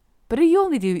 but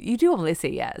you do only say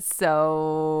yes.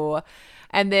 So,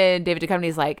 and then David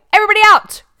Duchovny's like, everybody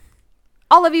out.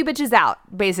 All of you bitches out,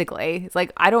 basically. It's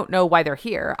like, I don't know why they're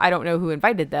here. I don't know who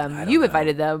invited them. You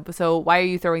invited them. So why are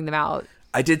you throwing them out?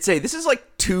 I did say this is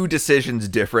like 2 decisions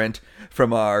different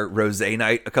from our rosé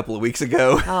night a couple of weeks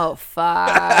ago. Oh,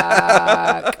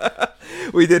 fuck.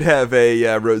 We did have a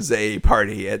rosé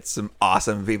party at some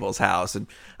awesome people's house, and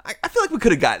I feel like we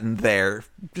could have gotten there.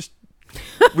 Just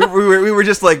we were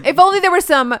just like, if only there were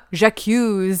some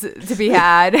j'accuse to be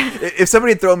had. If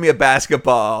somebody had thrown me a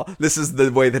basketball, this is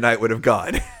the way the night would have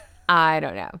gone. I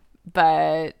don't know,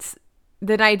 but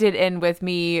the night did end with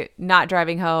me not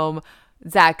driving home,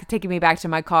 Zach taking me back to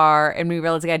my car, and me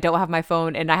realizing I don't have my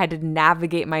phone, and I had to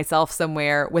navigate myself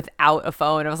somewhere without a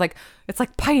phone. I was like, it's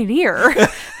like Pioneer.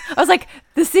 I was like,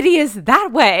 the city is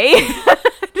that way.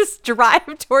 Just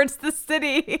drive towards the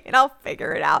city and I'll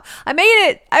figure it out. I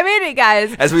made it,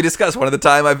 guys. As we discussed, one of the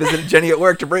time I visited Jenny at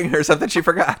work to bring her something she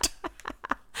forgot.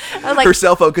 I was like, her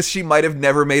cell phone, because she might have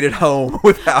never made it home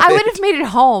without I would have made it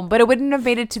home, but it wouldn't have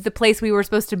made it to the place we were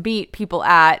supposed to meet people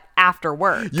at after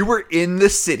work. You were in the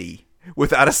city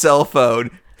without a cell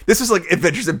phone. This was like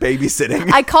Adventures in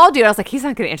Babysitting. I called you and I was like, he's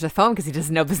not going to answer the phone because he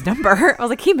doesn't know his number. I was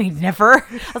like, he may never.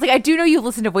 I was like, I do know you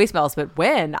listen to voicemails, but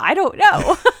when? I don't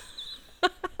know.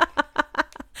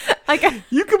 Like,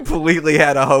 you completely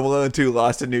had a Home Alone 2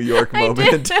 Lost in New York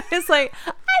moment. I was like,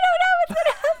 I don't know what's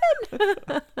going to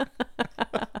happen.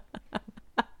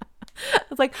 I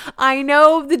was like, I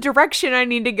know the direction I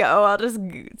need to go. I'll just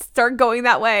start going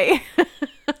that way.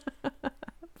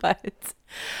 But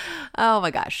oh my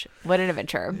gosh, what an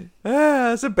adventure.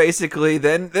 So basically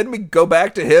then we go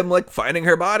back to him like finding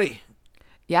her body.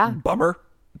 Yeah. Bummer.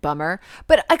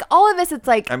 But like all of this, it's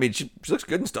like, I mean, she looks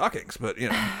good in stockings, but you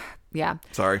know. Yeah.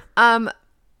 Sorry.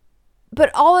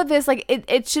 But all of this, like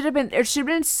it should have been, there should have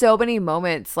been so many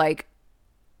moments like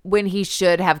when he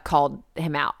should have called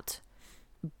him out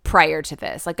prior to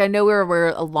this. Like I know we're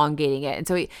elongating it. And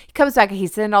so he comes back and he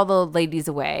sent all the ladies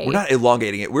away. We're not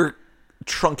elongating it. We're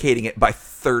truncating it by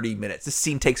 30 minutes. This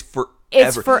scene takes forever.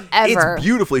 It's forever. It's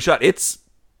beautifully shot. It's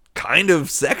kind of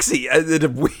sexy in a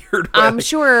weird way. I'm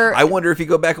sure. I wonder if you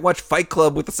go back and watch Fight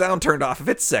Club with the sound turned off, if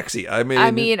it's sexy. I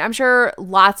mean, I'm sure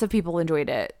lots of people enjoyed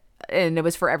it, and it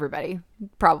was for everybody,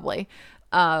 probably.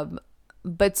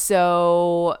 But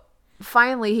so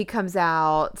finally he comes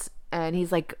out and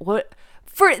he's like, "What?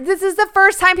 This is the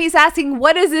first time he's asking,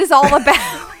 what is this all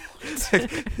about?"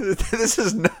 This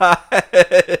is not.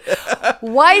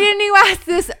 Why didn't you ask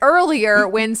this earlier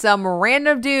when some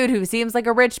random dude who seems like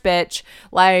a rich bitch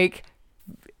like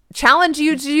challenge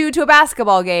you to a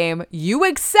basketball game? You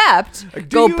accept,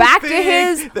 go back to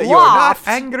his loft. You're not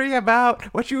angry about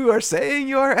what you are saying.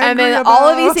 You're angry and then about. all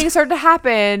of these things start to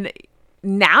happen.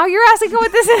 Now you're asking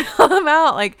what this is all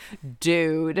about, like,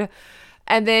 dude.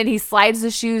 And then he slides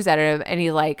the shoes at him, and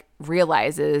he like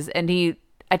realizes, and he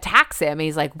attacks him.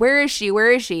 He's like, where is she?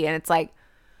 And it's like,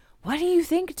 what do you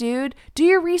think, dude? Do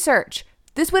your research.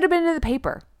 This would have been in the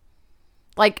paper.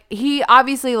 Like, he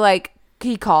obviously, like,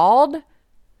 he called,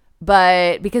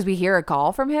 but because we hear a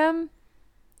call from him,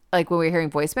 like when we're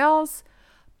hearing voicemails,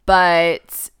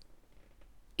 but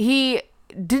he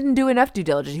didn't do enough due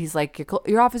diligence. He's like,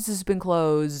 your office has been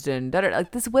closed, and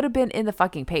like, this would have been in the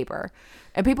fucking paper,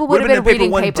 and people would have been reading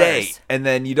one papers. Day, and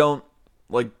then you don't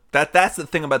like that. That's the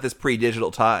thing about this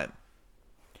pre-digital time.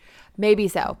 Maybe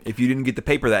so. If you didn't get the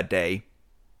paper that day,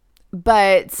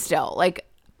 but still, like,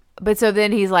 but so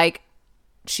then he's like,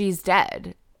 she's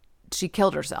dead. She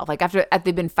killed herself. Like after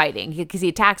they've been fighting, because he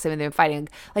attacks him and they've been fighting.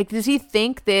 Like, does he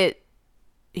think that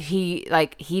he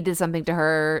did something to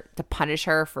her to punish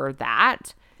her for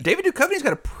that? David Duchovny's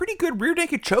got a pretty good rear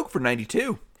naked choke for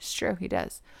 92. It's true, he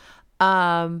does.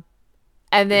 And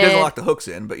then he doesn't lock the hooks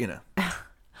in, but you know.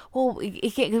 Well,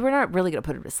 he can't, because we're not really gonna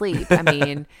put him to sleep. I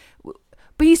mean,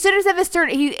 but he should have said this.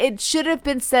 It should have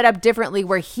been set up differently,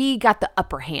 where he got the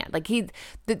upper hand. Like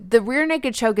the rear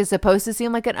naked choke is supposed to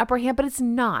seem like an upper hand, but it's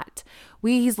not.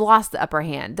 He's lost the upper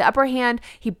hand. The upper hand,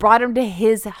 he brought him to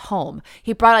his home.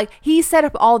 He set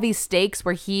up all these stakes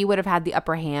where he would have had the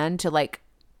upper hand to like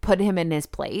put him in his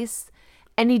place,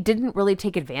 and he didn't really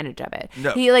take advantage of it.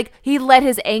 No. He let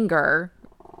his anger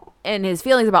and his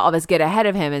feelings about all this get ahead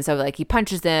of him, and so like he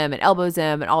punches them and elbows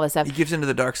them and all this stuff. He gives into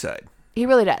the dark side. He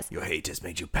really does. Your hate has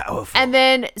made you powerful. And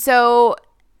then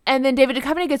David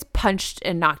Duchovny gets punched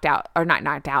and knocked out, or not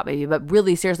knocked out maybe, but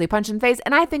really seriously punched in the face.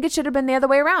 And I think it should have been the other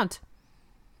way around.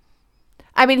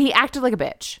 I mean, he acted like a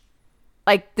bitch.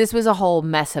 Like, this was a whole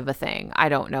mess of a thing. I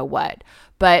don't know what.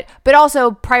 But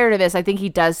also prior to this, I think he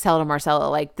does tell to Marcella,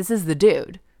 like, this is the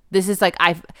dude. This is like,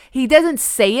 he doesn't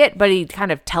say it, but he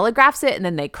kind of telegraphs it, and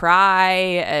then they cry,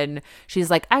 and she's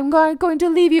like, I'm going to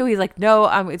leave you. He's like, no,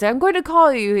 I'm going to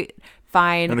call you.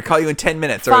 Fine. I'm going to call you in 10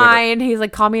 minutes. Fine. He's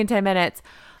like, call me in 10 minutes.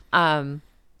 But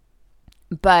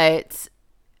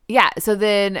yeah, so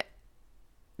then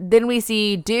then we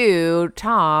see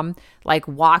Tom, like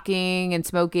walking and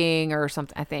smoking or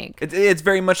something, I think. It's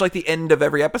very much like the end of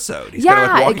every episode. He's kind of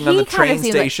like walking on the train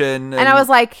station. And I was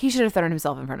like, he should have thrown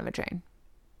himself in front of a train.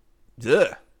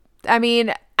 Ugh. I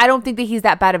mean, I don't think that he's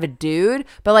that bad of a dude,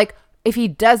 but like, if he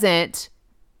doesn't,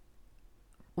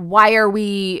 why are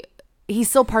we... He's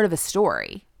still part of a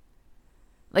story.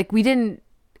 Like, we didn't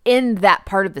end that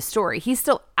part of the story. He's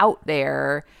still out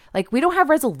there. Like, we don't have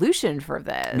resolution for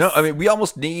this. No, I mean, we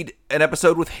almost need an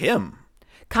episode with him.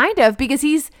 Kind of, because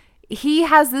he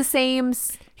has the same...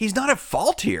 He's not at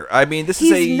fault here. I mean, this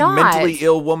is a mentally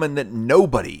ill woman that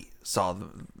nobody saw.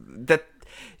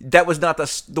 That was not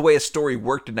the way a story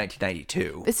worked in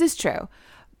 1992. This is true.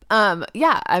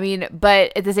 Yeah, I mean,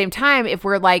 but at the same time, if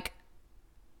we're like...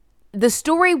 The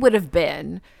story would have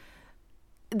been...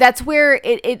 That's where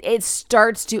it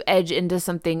starts to edge into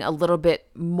something a little bit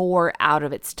more out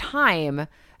of its time,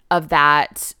 of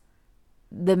that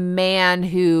the man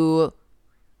who,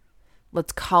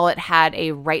 let's call it, had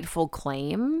a rightful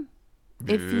claim,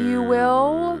 if you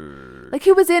will. Like,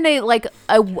 he was in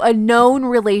a known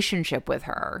relationship with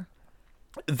her.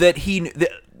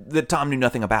 That Tom knew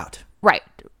nothing about. Right.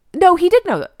 No, he did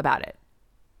know about it.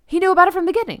 He knew about it from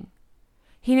the beginning.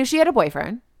 He knew she had a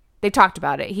boyfriend. They talked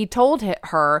about it. He told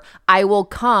her, I will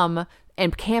come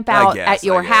and camp out at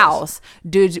your house.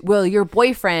 Dude, will your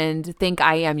boyfriend think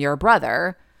I am your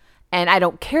brother? And I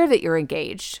don't care that you're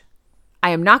engaged.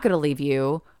 I am not going to leave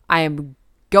you.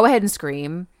 Go ahead and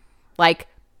scream. Like,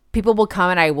 people will come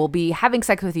and I will be having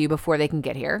sex with you before they can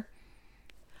get here.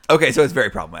 Okay, so it's very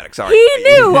problematic. Sorry. He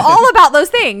knew all about those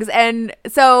things. And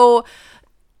so,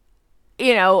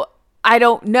 I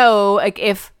don't know, like,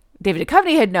 if David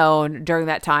Duchovny had known during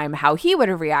that time how he would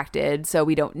have reacted, so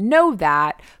we don't know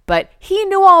that, but he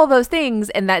knew all of those things,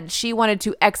 and that she wanted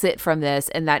to exit from this,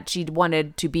 and that she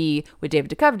wanted to be with David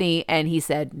Duchovny, and he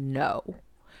said no,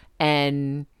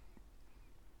 and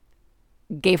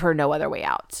gave her no other way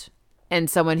out. And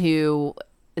someone who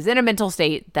is in a mental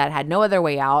state that had no other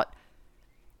way out,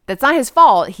 that's not his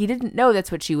fault. He didn't know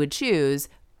that's what she would choose,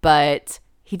 but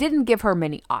he didn't give her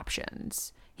many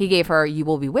options. He gave her, you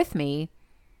will be with me,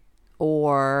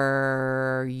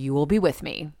 or you will be with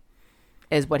me,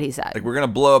 is what he said. Like, we're going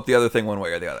to blow up the other thing one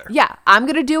way or the other. Yeah, I'm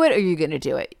going to do it or you're going to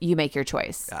do it. You make your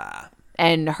choice.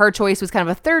 And her choice was kind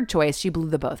of a third choice. She blew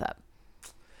them both up.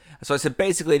 So I said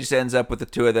basically it just ends up with the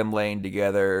two of them laying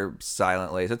together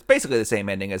silently. So it's basically the same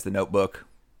ending as The Notebook.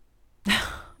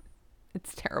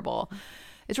 It's terrible.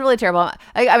 It's really terrible.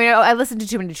 I mean, I listened to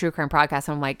too many true crime podcasts,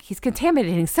 and I'm like, he's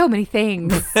contaminating so many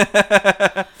things.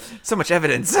 So much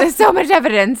evidence. There's so much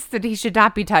evidence that he should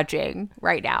not be touching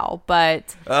right now.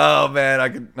 But oh man,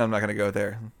 I'm not gonna go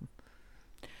there.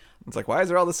 It's like, why is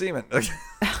there all the semen?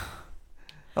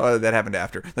 Oh, that happened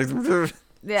after.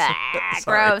 Yeah,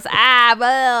 gross.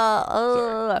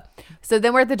 So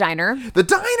then we're at the diner. The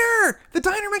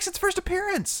diner makes its first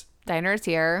appearance. Diner's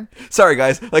here. Sorry,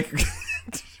 guys. Like.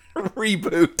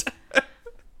 Reboot.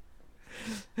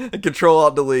 Control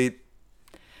Alt Delete.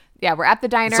 Yeah, we're at the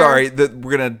diner. Sorry, it's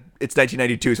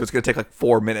 1992, so it's gonna take like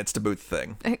 4 minutes to boot the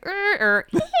thing.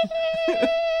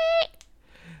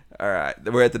 All right,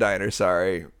 we're at the diner.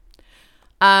 Sorry.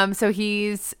 So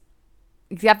he's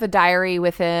got the diary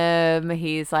with him.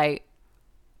 He's like,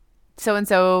 so and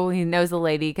so. He knows the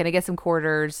lady. Can I get some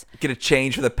quarters? Get a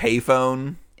change for the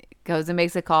payphone. Goes and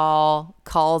makes a call.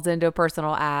 Calls into a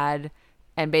personal ad.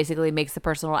 And basically makes the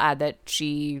personal ad that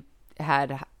she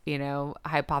had,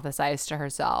 hypothesized to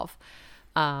herself.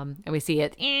 And we see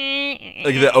it.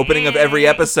 Like the opening of every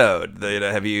episode.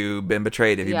 Have you been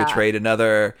betrayed? Have you betrayed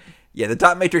another? Yeah, the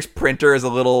dot matrix printer has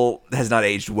not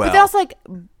aged well. But that's like,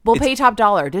 we'll pay top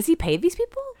dollar. Does he pay these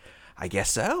people? I guess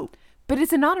so. But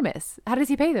it's anonymous. How does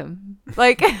he pay them?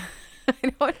 Like, I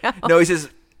don't know. No, he says,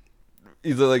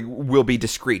 either like, we'll be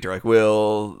discreet, or like,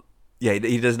 yeah,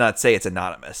 he does not say it's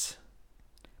anonymous.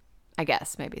 I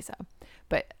guess maybe so,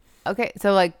 but okay.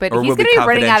 So but or he's going to be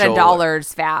running out of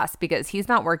dollars fast because he's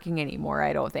not working anymore.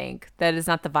 I don't think that is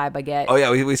not the vibe I get. Oh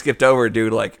yeah, we skipped over,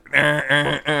 dude. Like,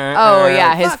 oh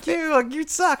yeah, fuck you. Like, you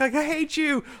suck. Like, I hate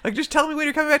you. Like, just tell me when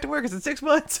you're coming back to work. It's in 6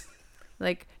 months.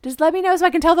 Like, just let me know so I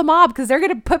can tell the mob because they're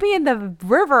going to put me in the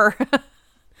river.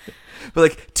 But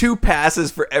like 2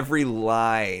 passes for every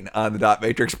line on the dot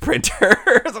matrix printer.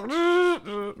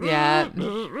 Yeah,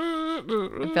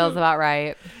 it feels about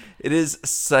right. It is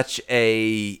such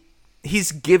a...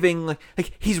 He's giving...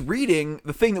 Like, he's reading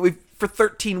the thing that for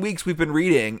 13 weeks we've been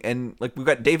reading, and like we've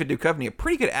got David Duchovny, a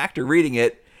pretty good actor, reading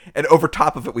it, and over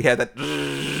top of it we had that...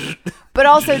 But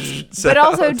also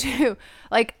too,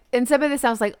 like, and some of this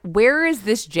sounds like, where is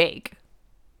this Jake?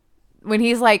 When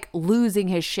he's like losing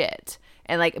his shit.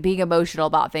 and like being emotional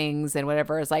about things and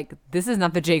whatever. Is like, this is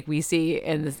not the Jake we see.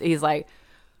 And he's like,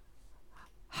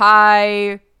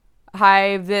 hi,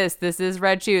 this is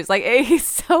red shoes. Like, he's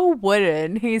so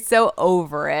wooden. He's so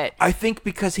over it. I think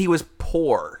because he was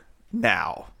poor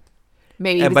now.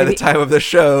 Maybe. And by the time of the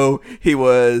show, he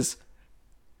was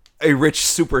a rich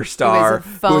superstar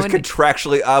who was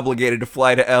contractually obligated to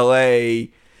fly to LA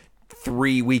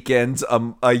 3 weekends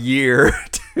a year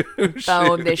to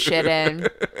phone this shit in.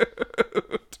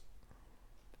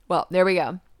 Well, there we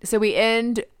go. So we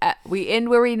end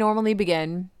where we normally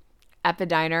begin, at the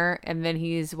diner, and then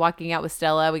he's walking out with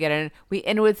Stella. We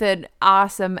end with an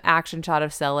awesome action shot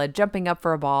of Stella jumping up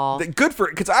for a ball. Good for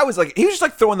it, because I was like, he was just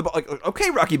like throwing the ball, like, okay,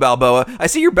 Rocky Balboa, I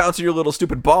see you're bouncing your little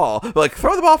stupid ball, but like,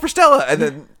 throw the ball for Stella, and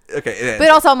then okay. But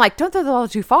also, I'm like, don't throw the ball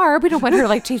too far. We don't want her to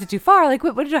like chase it too far. Like,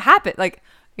 what did happen? Like,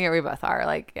 we both are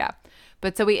like, yeah.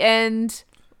 But so we end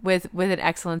with an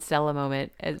excellent Stella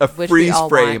moment, a freeze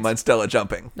frame on Stella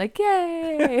jumping. Like,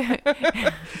 yay!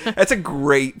 That's a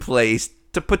great place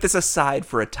to put this aside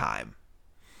for a time.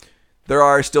 There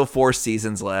are still 4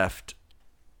 seasons left.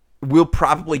 We'll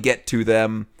probably get to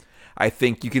them. I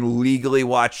think you can legally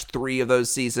watch 3 of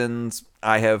those seasons.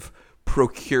 I have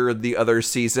procured the other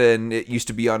season. It used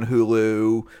to be on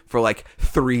Hulu for like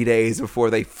 3 days before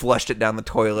they flushed it down the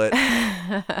toilet.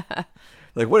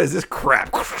 Like, what is this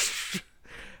crap?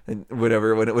 And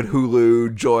whatever, when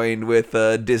Hulu joined with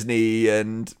Disney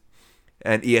and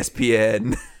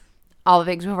ESPN. All the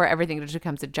things before everything just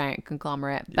becomes a giant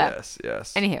conglomerate. But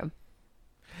yes. Anywho.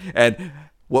 And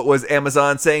what was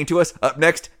Amazon saying to us? Up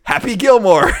next, Happy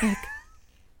Gilmore.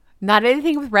 Not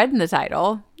anything with red in the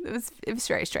title. It was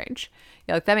very strange.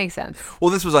 Yeah, like, that makes sense.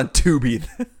 Well, this was on Tubi.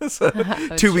 So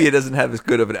Tubi, it doesn't have as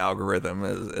good of an algorithm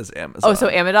as Amazon. Oh, so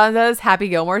Amazon does? Happy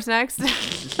Gilmore's next?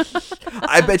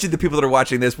 I bet you the people that are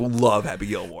watching this will love Happy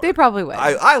Gilmore. They probably would.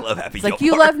 I love Happy Gilmore. Like,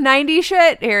 you love 90s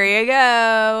shit? Here you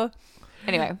go.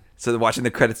 Anyway. So watching the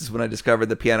credits is when I discovered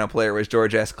the piano player was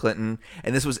George S. Clinton,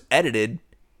 and this was edited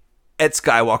at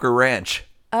Skywalker Ranch.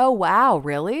 Oh, wow.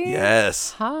 Really?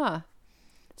 Yes. Huh.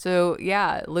 So,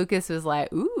 yeah, Lucas was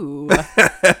like, ooh.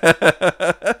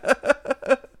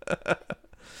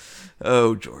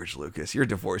 Oh, George Lucas, your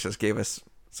divorces gave us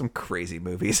some crazy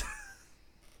movies.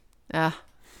 Wild.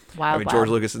 I mean, George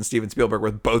Lucas and Steven Spielberg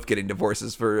were both getting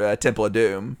divorces for Temple of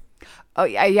Doom. Oh,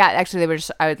 yeah. Actually, they were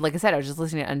just, like I said, I was just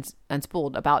listening to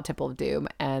Unspooled about Temple of Doom,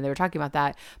 and they were talking about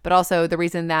that. But also, the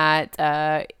reason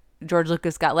that George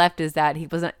Lucas got left is that he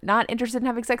was not interested in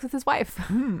having sex with his wife.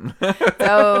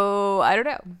 So, I don't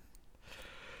know.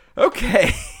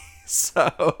 Okay.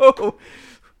 So,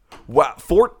 wow,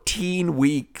 14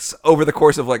 weeks over the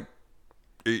course of like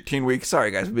 18 weeks. Sorry,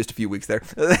 guys, we missed a few weeks there.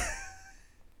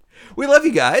 We love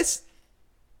you guys.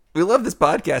 We love this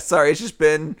podcast. Sorry, it's just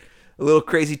been a little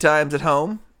crazy times at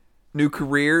home, new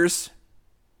careers,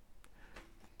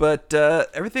 but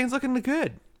everything's looking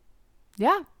good.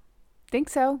 Yeah, think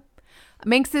so.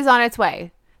 Minx is on its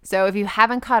way. So if you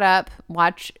haven't caught up,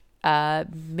 watch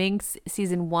Minx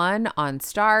season 1 on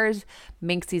Stars.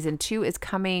 Minx season 2 is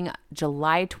coming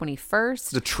July 21st.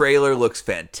 The trailer looks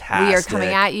fantastic. We are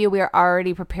coming at you. We are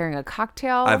already preparing a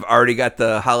cocktail. I've already got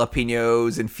the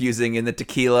jalapenos infusing in the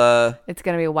tequila. It's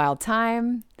going to be a wild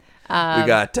time. We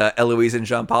got Eloise and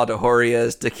Jean-Paul de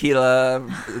Horia's tequila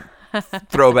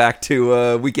throwback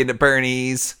to Weekend at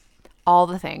Bernie's. All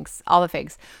the things.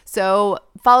 So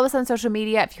follow us on social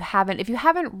media if you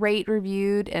haven't rate,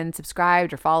 reviewed, and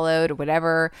subscribed or followed or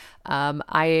whatever.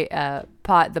 The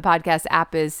podcast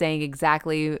app is saying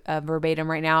exactly verbatim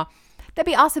right now.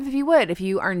 That'd be awesome if you would. If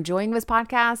you are enjoying this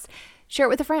podcast, share it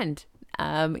with a friend.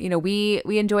 We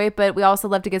enjoy it, but we also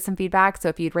love to get some feedback. So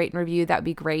if you'd rate and review, that would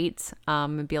be great.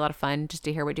 It'd be a lot of fun just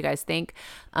to hear what you guys think.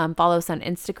 Follow us on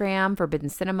Instagram, Forbidden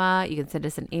Cinema. You can send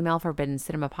us an email,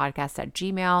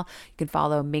 forbiddencinemapodcast@gmail.com. You can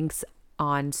follow Minx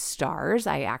on Stars.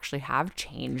 I actually have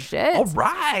changed it. All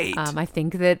right. I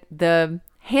think that the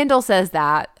handle says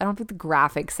that. I don't think the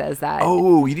graphic says that.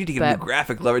 Oh, you need to get a new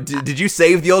graphic, lover. Did you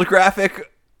save the old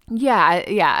graphic?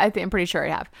 Yeah. I'm pretty sure I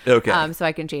have. Okay. So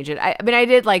I can change it. I mean, I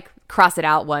did like cross it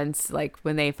out once, like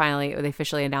when they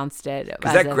officially announced it.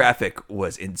 Because that graphic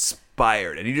was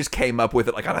inspired, and you just came up with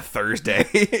it like on a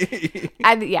Thursday.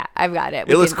 I've got it.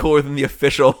 It looks cooler than the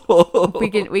official. we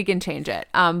can change it.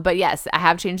 But yes, I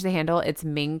have changed the handle. It's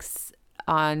Minx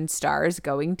on Stars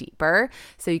Going Deeper,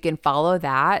 so you can follow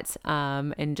that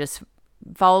and just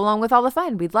follow along with all the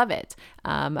fun. We'd love it.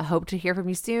 I hope to hear from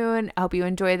you soon. I hope you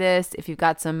enjoy this. If you've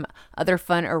got some other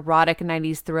fun erotic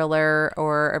 90s thriller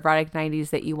or erotic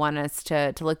 90s that you want us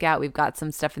to look at, we've got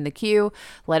some stuff in the queue.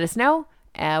 Let us know,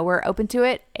 we're open to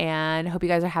it, and hope you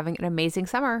guys are having an amazing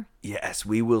summer. Yes,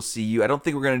 we will see you. I don't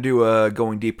think we're going to do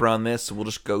going deeper on this, so we'll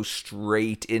just go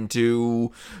straight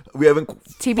into... We haven't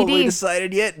TBD. Fully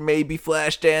decided yet. Maybe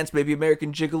Flashdance, maybe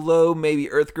American Gigolo, maybe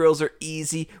Earth Girls Are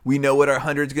Easy. We know what our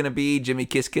 100's going to be. Jimmy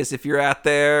Kiss Kiss, if you're out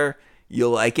there,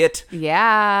 you'll like it.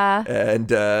 Yeah. And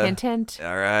hint, hint.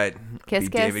 All right. Kiss, Be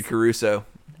kiss. David Caruso.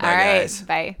 Bye, All right. guys.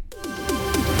 Bye.